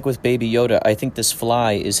 Just like with Baby Yoda, I think this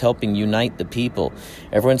fly is helping unite the people.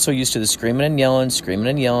 Everyone's so used to the screaming and yelling, screaming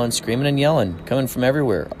and yelling, screaming and yelling, coming from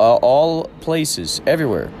everywhere, all places,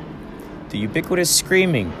 everywhere. The ubiquitous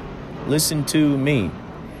screaming. Listen to me.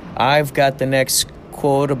 I've got the next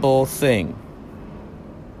quotable thing.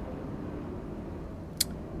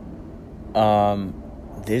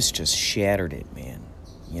 This just shattered it, man.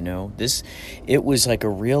 It was like a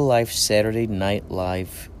real life Saturday Night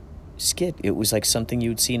Live skit. It was like something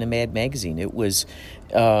you'd see in a Mad magazine. It was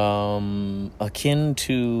akin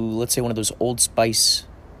to, let's say, one of those Old Spice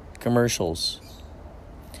commercials,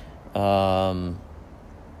 or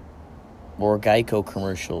a Geico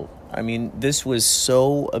commercial. I mean, this was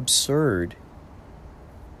so absurd.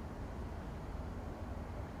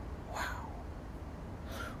 Wow.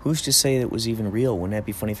 Who's to say that it was even real? Wouldn't that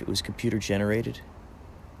be funny if it was computer generated?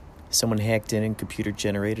 Someone hacked in and computer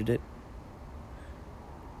generated it.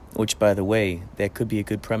 Which, by the way, that could be a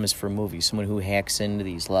good premise for a movie. Someone who hacks into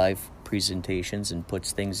these live presentations and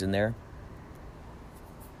puts things in there.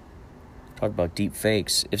 Talk about deep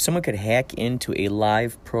fakes. If someone could hack into a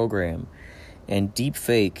live program and deep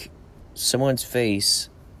fake someone's face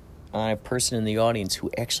on a person in the audience who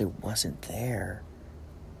actually wasn't there.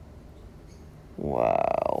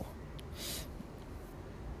 Wow.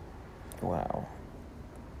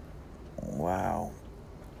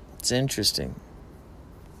 It's interesting.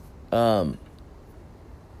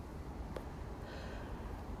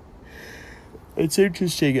 It's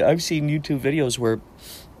interesting. I've seen YouTube videos where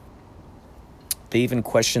they even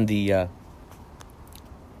question the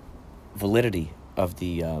validity of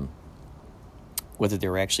the whether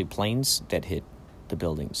there were actually planes that hit the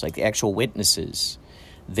buildings, like the actual witnesses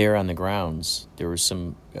there on the grounds. There were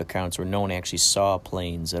some accounts where no one actually saw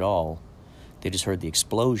planes at all. They just heard the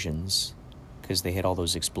explosions because they had all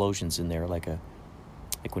those explosions in there, like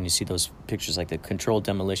when you see those pictures, like the controlled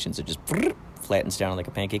demolitions, it just flattens down like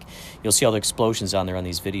a pancake. You'll see all the explosions on there on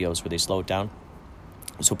these videos where they slow it down.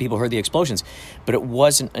 So people heard the explosions, but it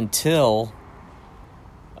wasn't until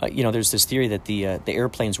there's this theory that the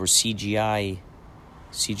airplanes were CGI'd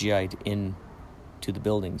into the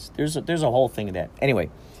buildings. There's a whole thing of that.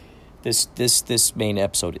 Anyway, this main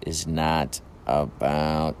episode is not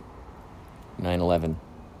about 9/11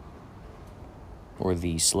 or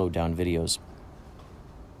the slowed down videos.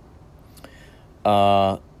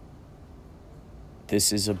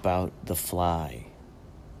 This is about the fly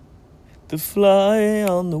The fly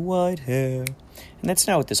on the white hair. And that's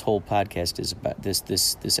not what this whole podcast is about,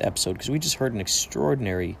 this episode, because we just heard an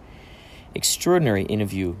extraordinary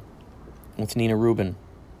interview with Nina Rubin,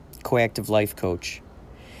 Coactive Life Coach.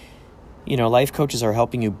 You know, life coaches are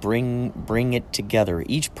helping you bring it together.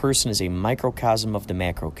 Each person is a microcosm of the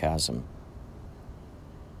macrocosm.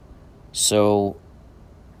 So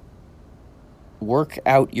work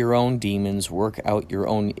out your own demons, work out your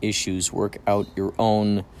own issues, work out your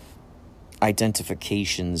own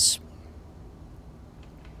identifications.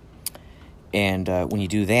 And when you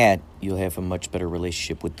do that, you'll have a much better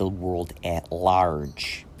relationship with the world at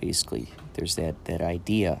large. Basically, there's that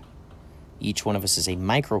idea. Each one of us is a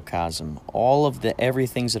microcosm. All of the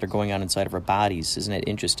everythings that are going on inside of our bodies. Isn't that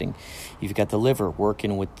interesting? You've got the liver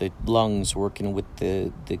working with the lungs, working with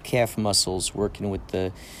the calf muscles, working with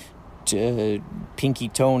the pinky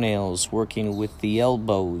toenails, working with the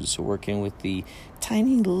elbows, working with the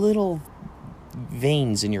tiny little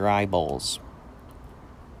veins in your eyeballs.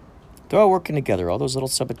 They're all working together, all those little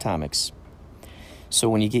subatomics. So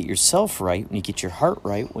when you get yourself right, when you get your heart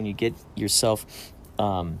right, when you get yourself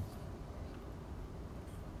in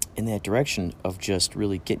that direction of just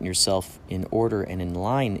really getting yourself in order and in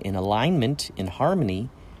line, in alignment, in harmony,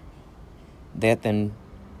 that then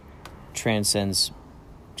transcends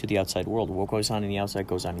to the outside world. What goes on in the outside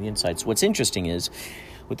goes on in the inside. So what's interesting is,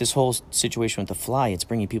 with this whole situation with the fly, it's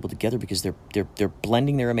bringing people together because they're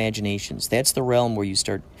blending their imaginations. That's the realm where you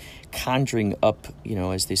start conjuring up, you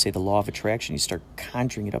know, as they say, the law of attraction. You start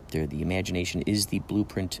conjuring it up there. The imagination is the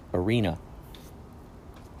blueprint arena.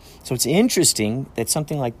 So it's interesting that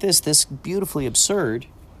something like this beautifully absurd,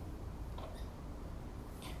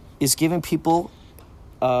 is giving people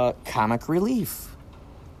comic relief.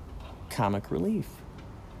 Comic relief.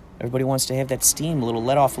 Everybody wants to have that steam,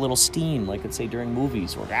 let off a little steam, like let's say during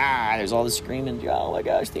movies, where there's all this screaming, oh my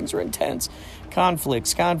gosh, things are intense.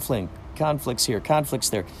 Conflicts here, conflicts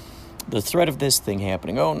there. The threat of this thing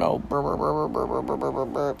happening, oh no, burr, burr, burr, burr, burr, burr, burr,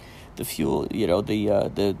 burr. The fuel, you know,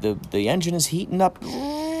 the engine is heating up.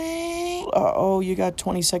 Oh, you got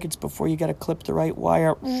 20 seconds before you got to clip the right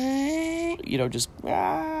wire. You know, just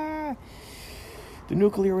the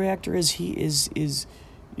nuclear reactor is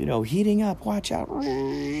you know, heating up. Watch out.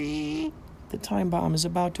 The time bomb is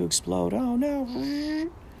about to explode. Oh, no.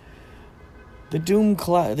 The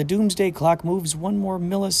doomsday clock moves one more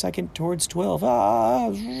millisecond towards 12.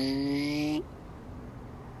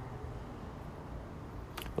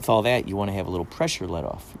 With all that, you want to have a little pressure let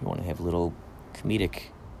off. You want to have a little comedic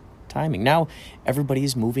timing. Now, everybody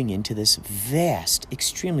is moving into this vast,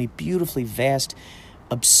 extremely beautifully vast,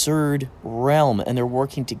 absurd realm, and they're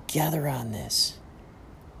working together on this.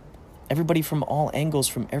 Everybody from all angles,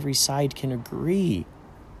 from every side, can agree.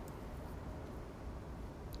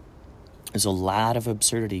 There's a lot of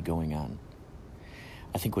absurdity going on.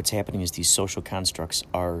 I think what's happening is these social constructs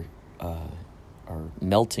are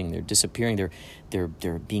melting. They're disappearing.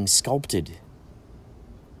 They're being sculpted.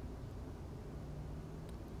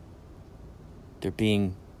 They're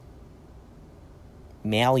being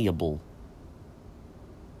malleable.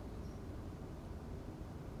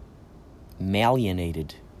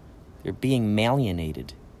 Malleated. They're being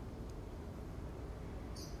malleated.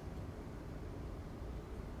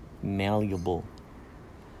 Malleable.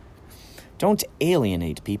 Don't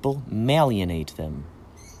alienate people. Malleate them.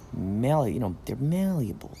 They're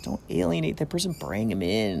malleable. Don't alienate that person. Bring them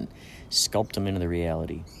in. Sculpt them into the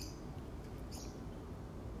reality.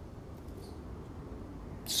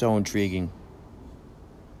 So intriguing.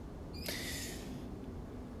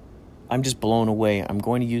 I'm just blown away. I'm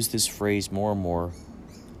going to use this phrase more and more.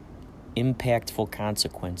 Impactful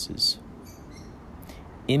consequences.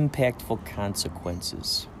 Impactful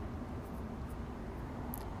consequences.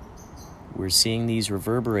 We're seeing these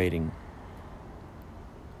reverberating.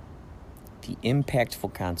 The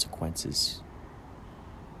impactful consequences.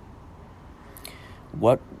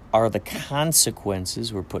 What are the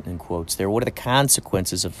consequences, we're putting in quotes there, what are the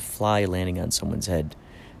consequences of a fly landing on someone's head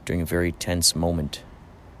during a very tense moment?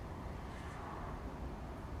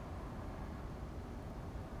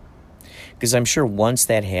 Because I'm sure once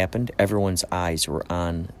that happened, everyone's eyes were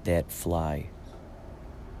on that fly.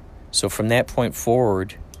 So from that point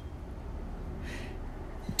forward,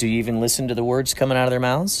 do you even listen to the words coming out of their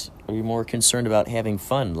mouths? Are you more concerned about having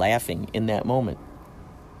fun, laughing in that moment?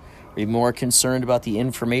 Are you more concerned about the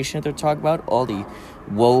information that they're talking about? All the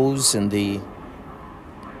woes and the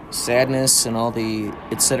sadness and all the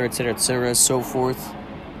et cetera, so forth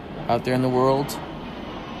out there in the world?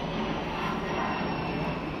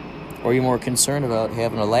 Or are you more concerned about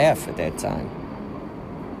having a laugh at that time?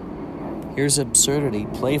 Here's absurdity,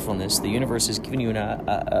 playfulness. The universe is giving you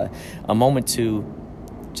a moment to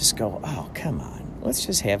just go, oh, come on. Let's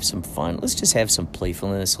just have some fun. Let's just have some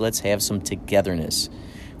playfulness. Let's have some togetherness.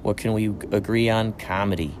 What can we agree on?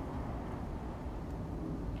 Comedy.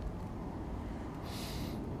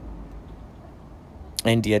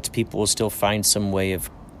 And yet people will still find some way of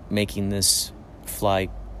making this fly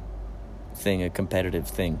thing a competitive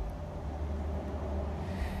thing.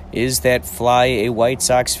 Is that fly a White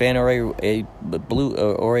Sox fan or a blue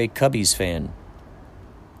or a Cubbies fan?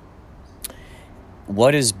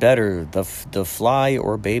 What is better, the fly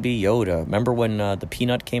or Baby Yoda? Remember when the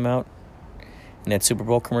Peanut came out in that Super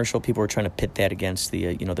Bowl commercial? People were trying to pit that against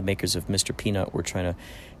the the makers of Mr. Peanut were trying to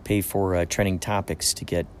pay for trending topics to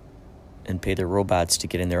get and pay their robots to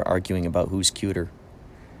get in there arguing about who's cuter.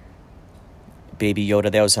 Baby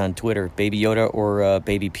Yoda, that was on Twitter. Baby Yoda or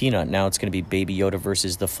Baby Peanut. Now it's going to be Baby Yoda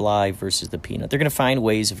versus the fly versus the peanut. They're going to find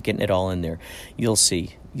ways of getting it all in there. You'll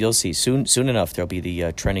see. You'll see. Soon enough, there'll be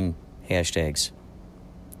the trending hashtags.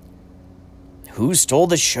 Who stole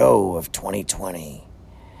the show of 2020?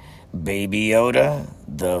 Baby Yoda,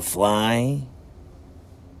 the fly,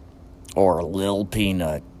 or Lil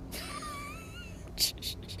Peanut?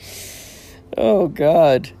 Oh,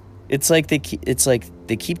 God. It's like they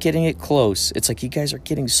keep getting it close. It's like you guys are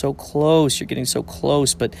getting so close. You're getting so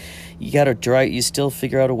close, but you got to drive. You still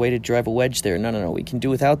figure out a way to drive a wedge there. No. We can do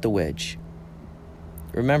without the wedge.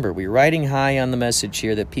 Remember, we're riding high on the message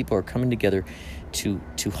here that people are coming together to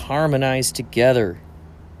harmonize together.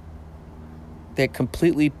 That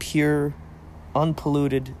completely pure,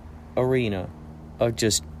 unpolluted arena of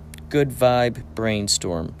just good vibe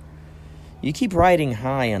brainstorm. You keep riding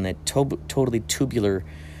high on that totally tubular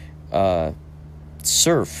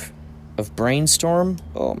surf of brainstorm.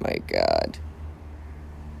 Oh my God.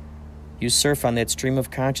 You surf on that stream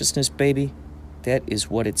of consciousness, baby. That is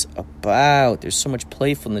what it's about. There's so much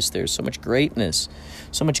playfulness there, so much greatness,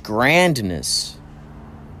 so much grandness.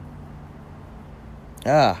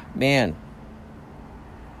 Ah, man.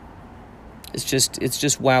 It's just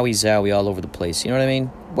wowie zowie all over the place. You know what I mean?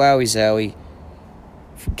 Wowie zowie.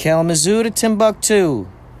 From Kalamazoo to Timbuktu.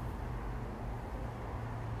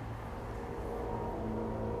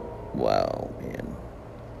 Wow, man.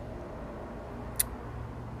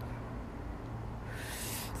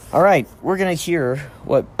 All right, we're going to hear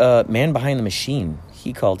what Man Behind the Machine,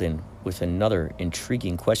 he called in with another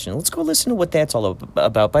intriguing question. Let's go listen to what that's all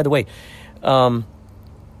about. By the way,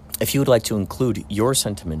 if you would like to include your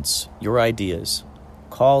sentiments, your ideas,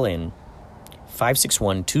 call in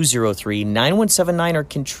 561-203-9179 or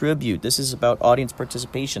contribute. This is about audience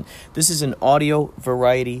participation. This is an audio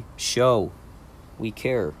variety show. We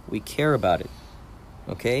care. We care about it.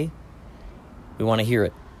 Okay? We want to hear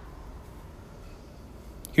it.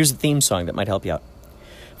 Here's a theme song that might help you out.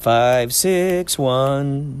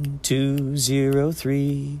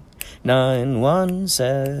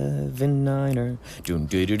 561-203-9179er. Doom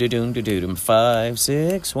doo doo doo doom doo doo doom.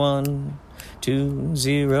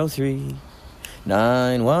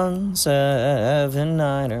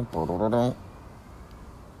 561-203-9179er.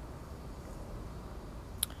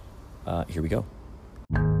 Here we go.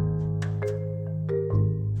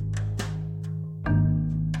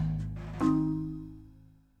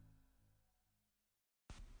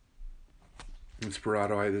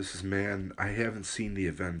 Inspirato, this is Man. I haven't seen The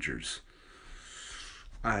Avengers.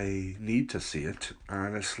 I need to see it.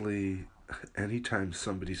 Honestly, anytime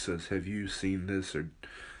somebody says, have you seen this or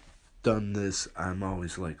done this, I'm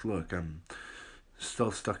always like, look, I'm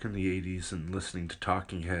still stuck in the 80s and listening to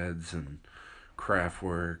Talking Heads and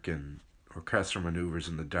Kraftwerk and Orchestral Maneuvers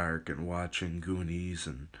in the Dark and watching Goonies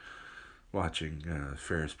and watching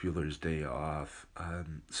Ferris Bueller's Day Off.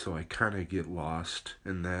 So I kind of get lost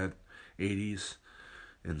in that 80s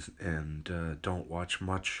and don't watch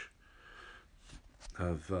much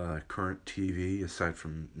of current TV aside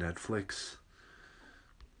from Netflix.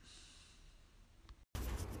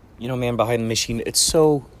 You know, Man Behind the Machine, it's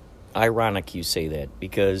so ironic you say that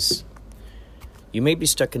because you may be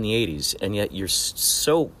stuck in the 80s and yet you're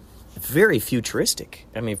so very futuristic.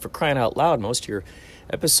 I mean, for crying out loud, most of your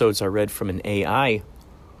episodes are read from an AI,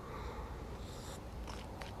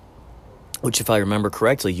 which, if I remember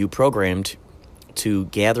correctly, you programmed to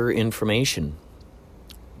gather information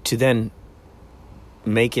to then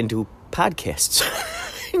make into podcasts.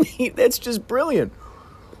 I mean, that's just brilliant.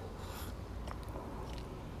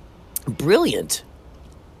 Brilliant.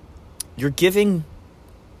 You're giving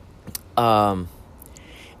a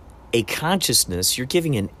consciousness, you're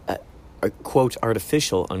giving a quote,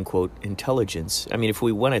 artificial, unquote, intelligence. I mean, if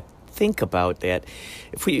we want to think about that,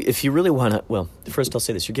 if you really want to, well, first I'll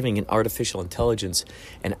say this: you're giving an artificial intelligence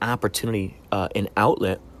an opportunity, an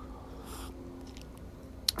outlet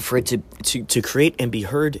for it to create and be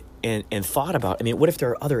heard and thought about. I mean, what if there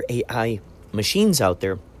are other AI machines out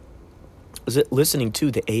there listening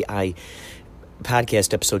to the AI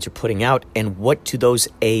podcast episodes you're putting out, and what do those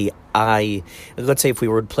AI, let's say if we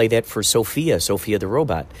were to play that for Sophia the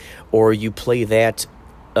robot, or you play that,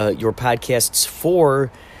 your podcasts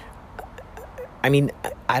for, I mean,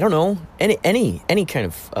 I don't know, any kind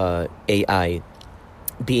of AI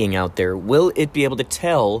being out there, will it be able to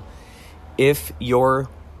tell if your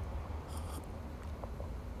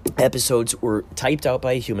episodes were typed out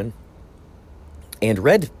by a human and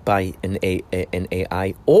read by an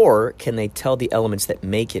AI, or can they tell the elements that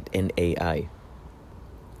make it an AI?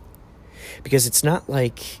 Because it's not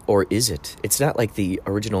like, or is it? It's not like the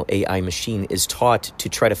original AI machine is taught to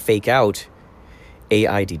try to fake out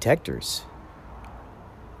AI detectors.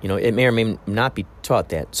 You know, it may or may not be taught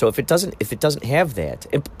that. So if it doesn't have that,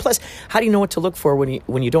 and plus, how do you know what to look for when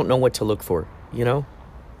you don't know what to look for? You know,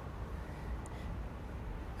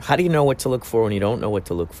 how do you know what to look for when you don't know what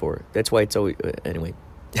to look for? That's why it's always anyway.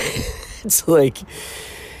 It's like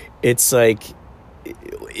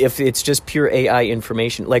if it's just pure AI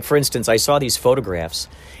information. Like, for instance, I saw these photographs,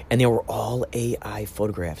 and they were all AI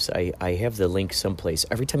photographs. I have the link someplace.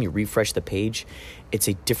 Every time you refresh the page, it's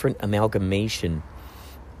a different amalgamation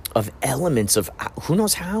of elements of who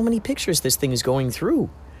knows how many pictures this thing is going through.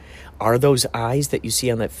 Are those eyes that you see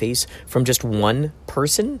on that face from just one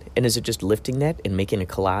person? And is it just lifting that and making a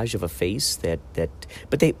collage of a face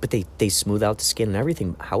but they smooth out the skin and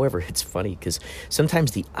everything. However, it's funny because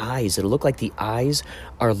sometimes the eyes, it'll look like the eyes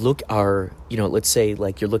are, you know, let's say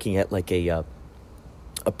like you're looking at like a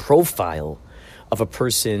profile of a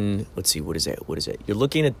person. Let's see, what is it? You're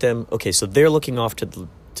looking at them. Okay, so they're looking off to the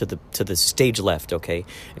stage left, okay?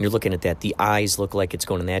 And you're looking at that. The eyes look like it's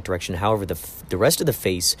going in that direction. However, the rest of the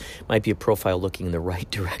face might be a profile looking in the right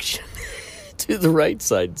direction. To the right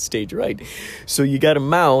side, stage right. So you got a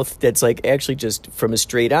mouth that's like actually just from a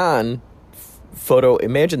straight on photo.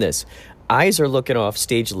 Imagine this. Eyes are looking off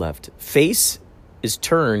stage left. Face is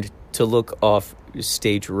turned to look off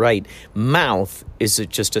stage right. Mouth is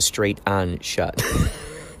just a straight on shot.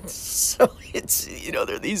 So it's, you know,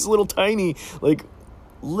 they're these little tiny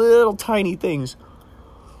things.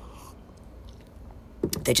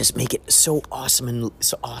 They just make it so awesome and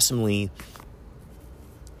so awesomely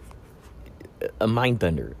a mind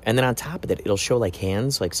bender. And then on top of that, it'll show like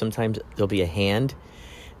hands. Like sometimes there'll be a hand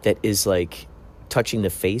that is like touching the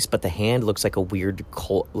face, but the hand looks like a weird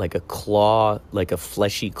like a claw, like a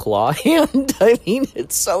fleshy claw hand. I mean,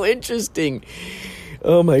 it's so interesting.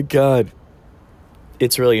 Oh my God.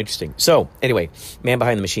 It's really interesting. So anyway, Man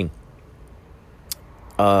Behind the Machine.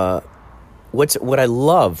 What I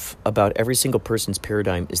love about every single person's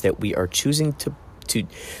paradigm is that we are choosing to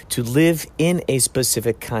live in a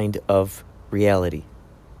specific kind of reality.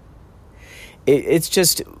 It's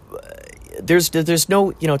just there's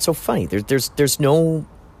no, you know, it's so funny. There's no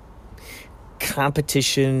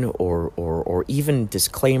competition or even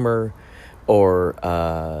disclaimer, or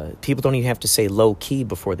people don't even have to say low key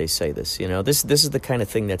before they say this. You know, this is the kind of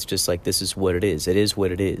thing that's just like, this is what it is. It is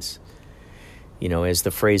what it is. You know, as the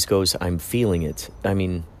phrase goes, I'm feeling it. I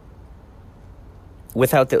mean,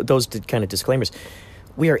 without those kind of disclaimers,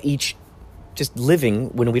 we are each just living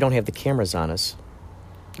when we don't have the cameras on us.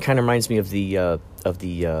 It kind of reminds me of the Oingo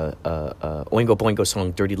Boingo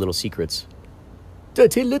song, Dirty Little Secrets.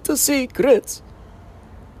 Dirty Little Secrets.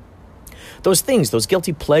 Those things, those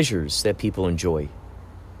guilty pleasures that people enjoy.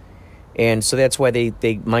 And so that's why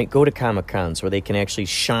they might go to Comic-Cons, where they can actually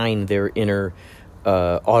shine their inner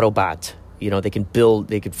Autobot. You know, they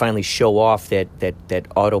could finally show off that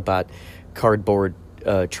Autobot cardboard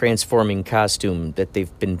transforming costume that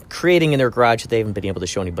they've been creating in their garage that they haven't been able to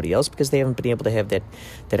show anybody else, because they haven't been able to have that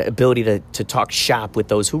ability to talk shop with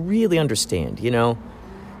those who really understand, you know.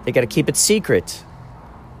 They got to keep it secret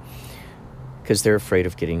because they're afraid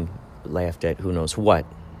of getting laughed at, who knows what,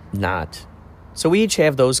 not. So we each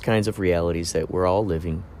have those kinds of realities that we're all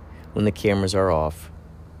living when the cameras are off.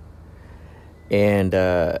 And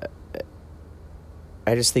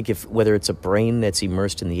I just think whether it's a brain that's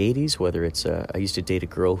immersed in the 80s, whether it's I used to date a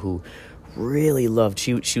girl who really loved,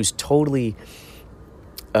 she was totally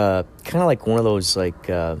kind of like one of those like,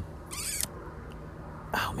 oh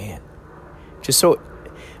man, just so,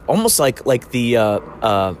 almost like the,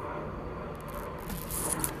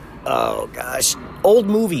 oh gosh, old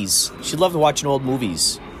movies. She loved watching old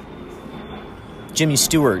movies. Jimmy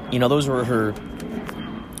Stewart, you know, those were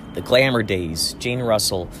the glamour days. Jane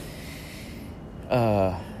Russell.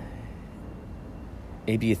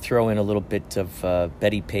 Maybe you throw in a little bit of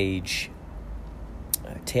Betty Page,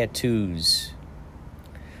 tattoos,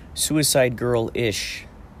 Suicide Girl-ish.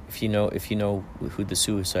 If you know who the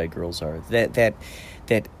Suicide Girls are, that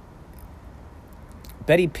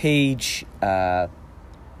Betty Page,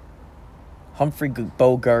 Humphrey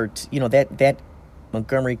Bogart, that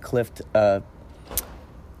Montgomery Clift, that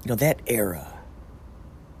era.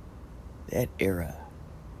 That era.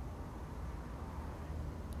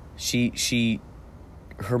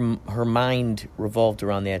 Her mind revolved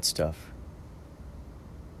around that stuff.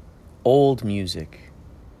 Old music,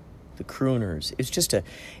 the crooners. It's just a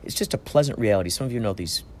pleasant reality. Some of you know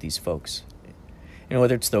these folks.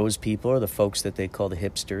 Whether it's those people or the folks that they call the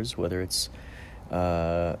hipsters, whether it's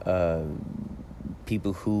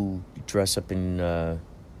people who dress up in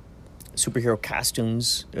superhero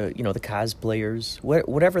costumes, the cosplayers,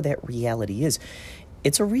 whatever that reality is,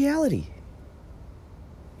 it's a reality.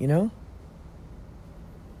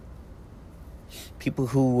 People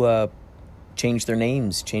who change their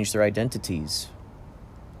names, change their identities,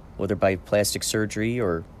 whether by plastic surgery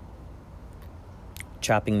or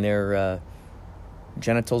chopping their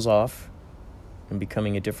genitals off and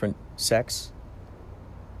becoming a different sex.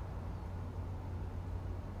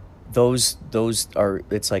 Those are,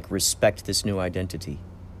 it's like, respect this new identity.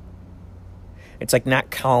 It's like not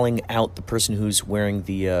calling out the person who's wearing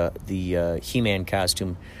the He-Man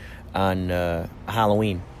costume on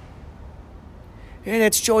Halloween. Hey,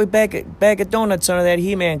 that's Joey bag of donuts under that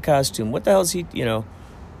He-Man costume. What the hell is he,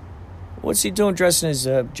 what's he doing dressing as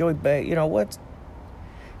Joey Bag? What?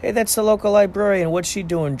 Hey, that's the local librarian. What's she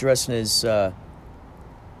doing dressing as, I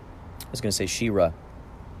was going to say She-Ra.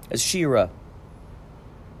 As She-Ra.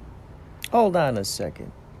 Hold on a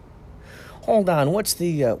second. Hold on. What's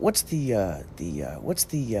the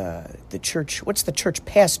church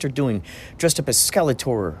pastor doing dressed up as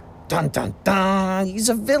Skeletor? Dun dun dun. He's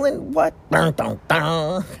a villain. What? Dun dun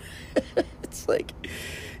dun. It's like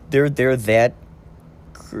they're that,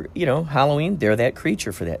 Halloween. They're that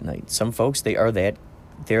creature for that night. Some folks, they're that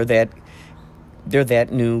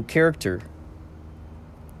new character.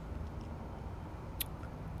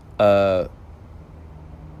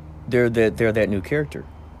 They're that new character.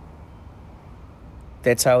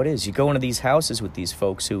 That's how it is. You go into these houses with these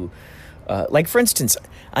folks who, like for instance,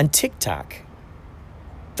 on TikTok,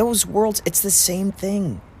 those worlds, it's the same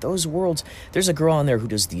thing. Those worlds, there's a girl on there who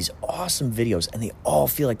does these awesome videos, and they all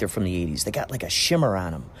feel like they're from the 80s. They got like a shimmer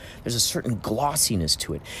on them. There's a certain glossiness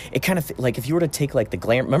to it. It kind of, like if you were to take like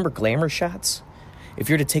remember glamour shots? If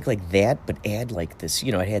you were to take like that, but add like this,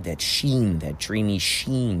 it had that sheen, that dreamy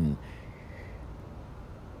sheen.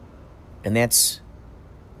 And that's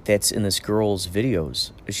in this girl's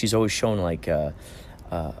videos. She's always shown like, oh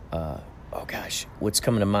gosh, what's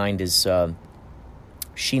coming to mind is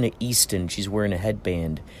Sheena Easton. She's wearing a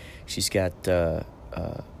headband. She's got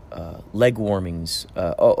leg warmings.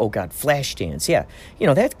 Oh God, flash dance. Yeah,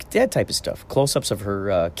 that type of stuff. Close-ups of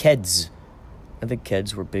her Keds. I think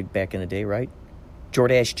Keds were big back in the day, right?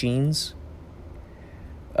 Jordache jeans.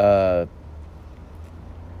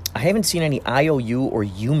 I haven't seen any IOU or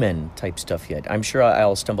UMen type stuff yet. I'm sure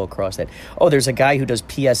I'll stumble across that. Oh, there's a guy who does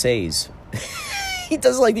PSAs. He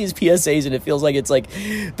does like these PSAs, and it feels like it's like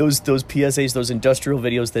those PSAs, those industrial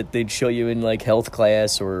videos that they'd show you in like health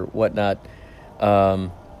class or whatnot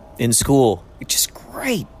in school. It's just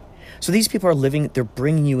great. So these people are they're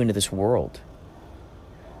bringing you into this world.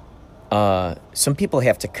 Some people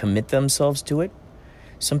have to commit themselves to it.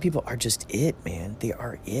 Some people are just it, man. They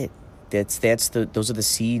are it. Those are the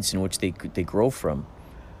seeds in which they grow from.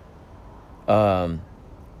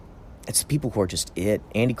 It's the people who are just it.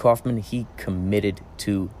 Andy Kaufman, he committed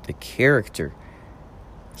to the character.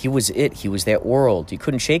 He was it. He was that world. You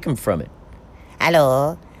couldn't shake him from it.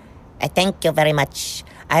 Hello. Thank you very much.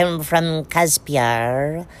 I'm from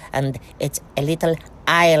Caspiar, and it's a little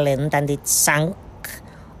island, and it sunk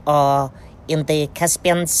in the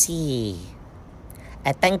Caspian Sea.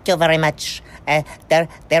 Thank you very much.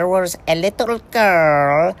 There was a little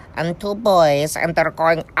girl and two boys, and they're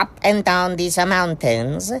going up and down these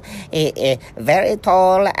mountains, very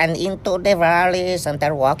tall and into the valleys, and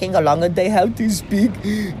they're walking along, and they have this big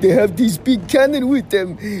cannon with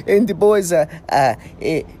them, and the boys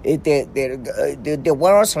the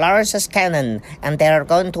world's largest cannon, and they're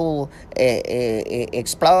going to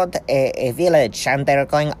explode a village, and they're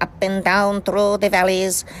going up and down through the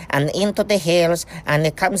valleys and into the hills, and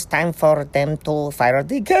it comes time for them to fire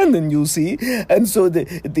the cannon, you see. And so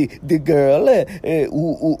the girl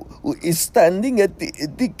who is standing at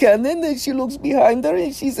the cannon, and she looks behind her,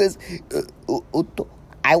 and she says,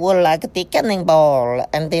 I will like the cannonball.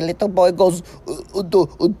 And the little boy goes,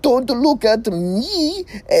 don't look at me.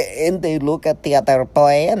 And they look at the other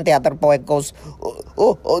boy, and the other boy goes,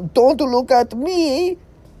 don't look at me.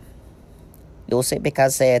 You see,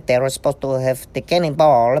 because they were supposed to have the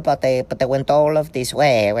cannonball, but they went all of this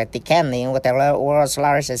way with the cannon, with the world's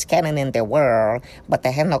largest cannon in the world, but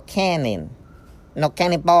they have no cannon. No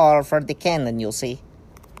cannonball for the cannon, you see.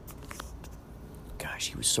 Gosh,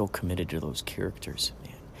 he was so committed to those characters,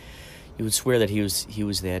 man. You would swear that he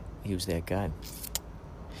was that guy.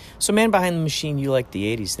 So, Man Behind the Machine, you like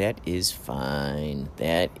the 80s. That is fine.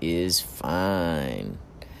 That is fine.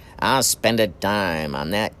 I'll spend a dime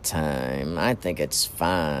on that time. I think it's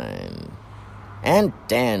fine. And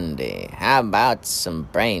dandy. How about some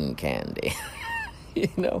brain candy?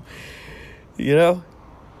 You know?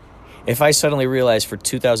 If I suddenly realized for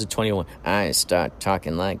 2021, I start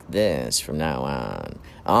talking like this from now on.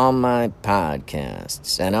 All my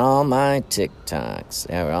podcasts and all my TikToks,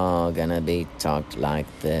 they're all gonna be talked like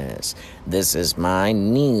this. This is my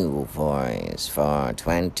new voice for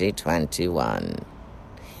 2021.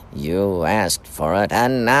 You asked for it,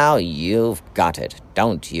 and now you've got it,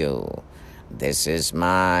 don't you? This is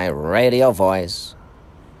my radio voice.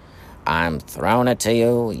 I'm throwing it to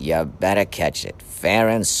you. You better catch it fair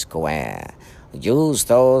and square. Use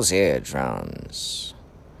those eardrums.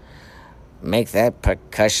 Make that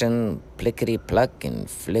percussion plickety-pluck and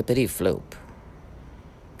flippity-floop.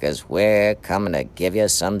 'Cause we're coming to give you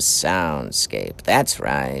some soundscape. That's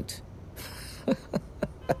right.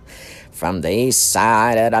 From the east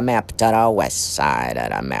side of the map to the west side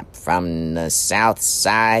of the map. From the south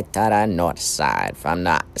side to the north side. From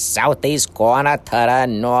the southeast corner to the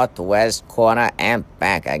northwest corner and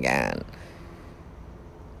back again.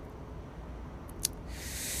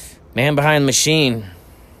 Man Behind the Machine.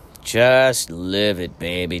 Just live it,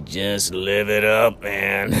 baby. Just live it up,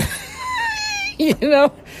 man. You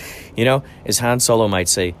know, as Han Solo might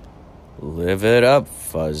say, live it up,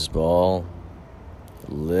 fuzzball.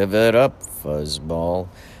 Live it up, fuzzball.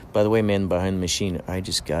 By the way, Man Behind the Machine, I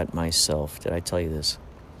just got myself, did I tell you this?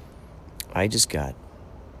 I just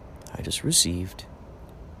received.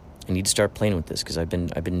 I need to start playing with this because I've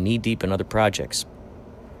been knee deep in other projects.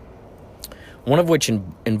 One of which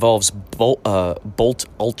involves Bolt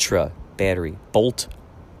Ultra battery. Bolt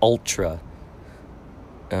Ultra.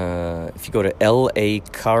 If you go to LA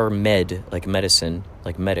CarMed, like medicine,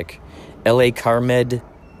 like medic, lacarmed.com.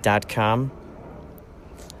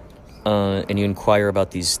 And you inquire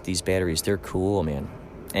about these batteries. They're cool, man.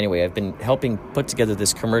 Anyway, I've been helping put together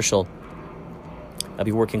this commercial. I'll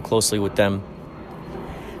be working closely with them.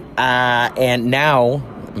 And now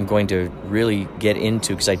I'm going to really get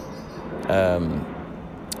into, because I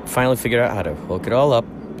finally figured out how to hook it all up,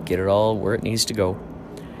 get it all where it needs to go.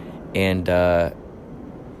 And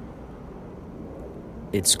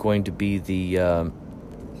it's going to be the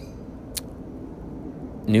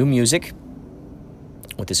new music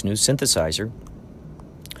with this new synthesizer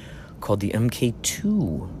called the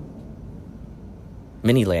MK2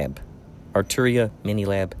 Minilab. Arturia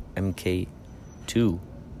Minilab MK2.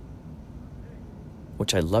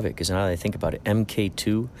 Which I love it, because now that I think about it,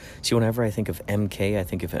 MK2. See, whenever I think of MK, I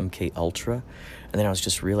think of MK Ultra. And then I was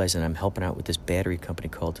just realizing I'm helping out with this battery company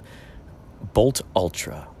called Bolt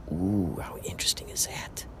Ultra. Ooh, how interesting is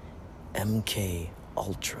that? MK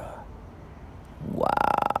Ultra. Wow.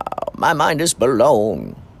 My mind is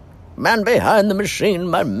blown. Man behind the machine,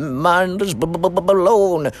 my mind is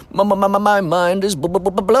blown. My mind is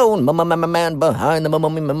blown. My man behind the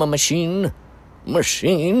machine.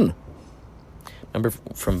 Machine. Remember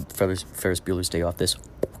from Ferris Bueller's Day Off, this?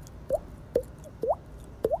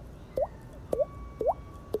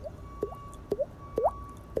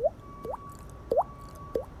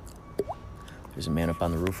 There's a man up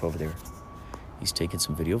on the roof over there. He's taking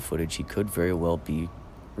some video footage. He could very well be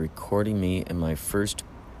recording me in my first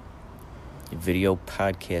video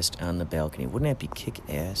podcast on the balcony. Wouldn't that be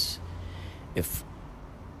kick-ass?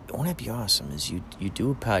 Wouldn't that be awesome? Is you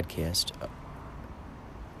do a podcast.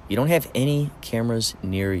 You don't have any cameras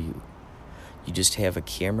near you. You just have a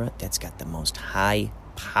camera that's got the most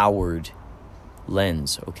high-powered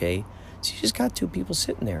lens, okay? So you just got two people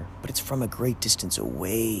sitting there, but it's from a great distance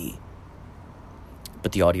away.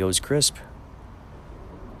 But the audio is crisp.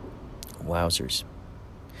 Wowzers.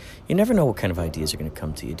 You never know what kind of ideas are going to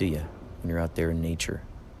come to you, do you? When you're out there in nature.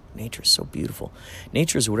 Nature is so beautiful.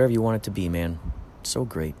 Nature is whatever you want it to be, man. So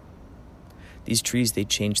great. These trees, they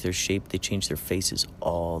change their shape, they change their faces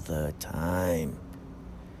all the time.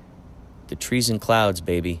 The trees and clouds,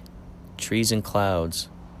 baby. Trees and clouds.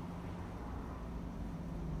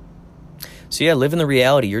 So yeah, live in the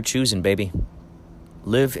reality you're choosing, baby.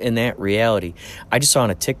 Live in that reality. I just saw on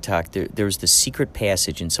a TikTok, there was this secret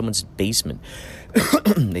passage in someone's basement.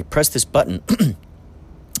 They press this button,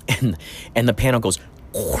 and the panel goes,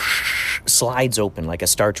 whoosh, slides open like a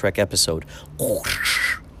Star Trek episode.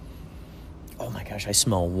 Whoosh. Oh my gosh, I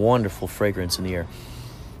smell wonderful fragrance in the air.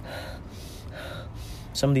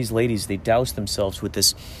 Some of these ladies, they douse themselves with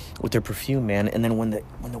their perfume, man, and then when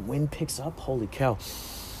the wind picks up, holy cow.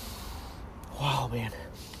 Wow, man.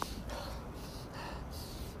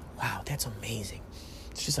 Wow, that's amazing.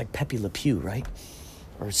 It's just like Pepe Le Pew, right?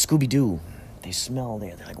 Or Scooby-Doo. They smell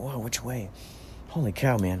there. They're like, whoa, which way? Holy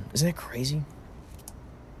cow, man. Isn't that crazy?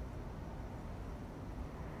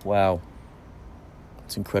 Wow.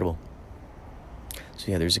 It's incredible.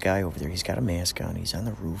 So yeah, there's a guy over there. He's got a mask on. He's on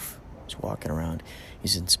the roof. He's walking around.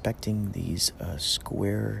 He's inspecting these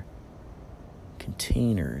square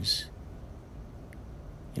containers.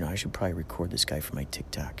 You know, I should probably record this guy for my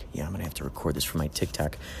TikTok. Yeah, I'm going to have to record this for my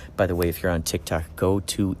TikTok. By the way, if you're on TikTok, go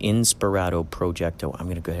to Inspirato Projecto.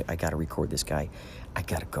 I got to record this guy. I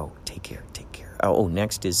got to go. Take care. Oh,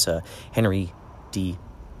 next is Henry D.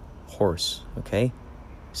 Horse, okay?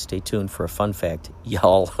 Stay tuned for a fun fact,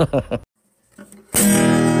 y'all.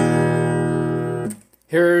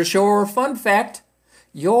 Here's your fun fact.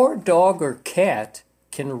 Your dog or cat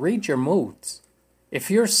can read your moods. If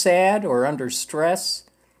you're sad or under stress,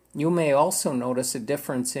 you may also notice a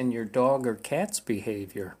difference in your dog or cat's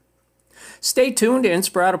behavior. Stay tuned to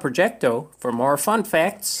Inspirato Projecto for more fun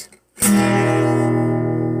facts.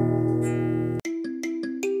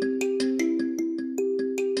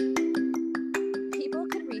 People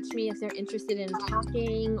could reach me if they're interested in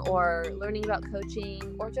talking or learning about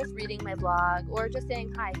coaching or just reading my blog or just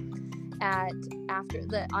saying hi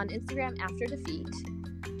on Instagram After Defeat,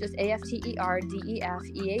 just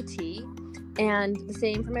AFTERDEFEAT, and the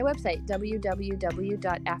same for my website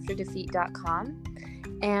www.afterdefeat.com.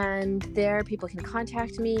 And there people can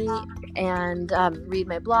contact me and read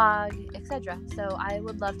my blog, etc. So I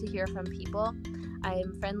would love to hear from people.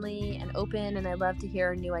 I'm friendly and open, and I love to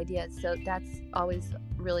hear new ideas. So that's always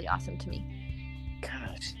really awesome to me.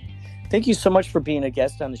 Gosh. Thank you so much for being a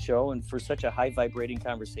guest on the show and for such a high vibrating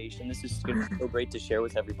conversation. This is going to be so great to share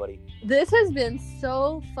with everybody. This has been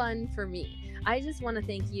so fun for me. I just want to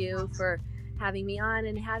thank you for having me on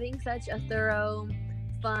and having such a thorough,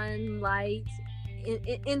 fun, light,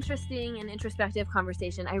 interesting, and introspective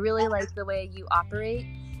conversation. I really like the way you operate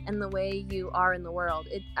and the way you are in the world.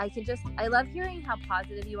 I love hearing how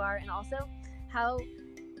positive you are and also how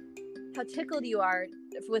tickled you are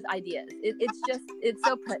with ideas. It's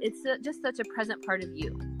just such a present part of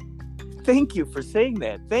you. Thank you for saying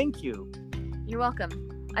that. Thank you. You're welcome.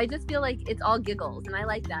 I just feel like it's all giggles, and I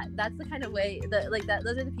like that. That's the kind of way those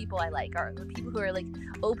are the people I like, are the people who are like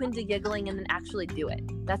open to giggling and then actually do it.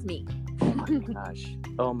 That's me.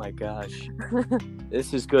 Oh my gosh.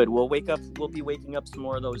 This is good. We'll be waking up some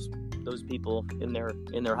more of those people in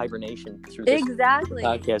their hibernation through this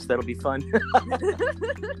podcast. That'll be fun.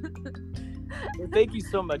 Well, thank you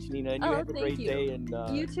so much, Nina, and you have a great day, and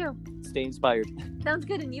you too. Stay inspired. Sounds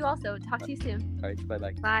good, and you also. Talk to you soon. All right, bye.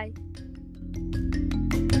 Bye.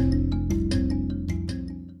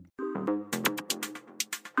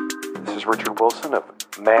 This is Richard Wilson of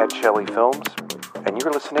Mad Shelley Films, and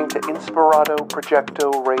you're listening to Inspirato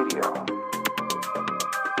Projecto Radio.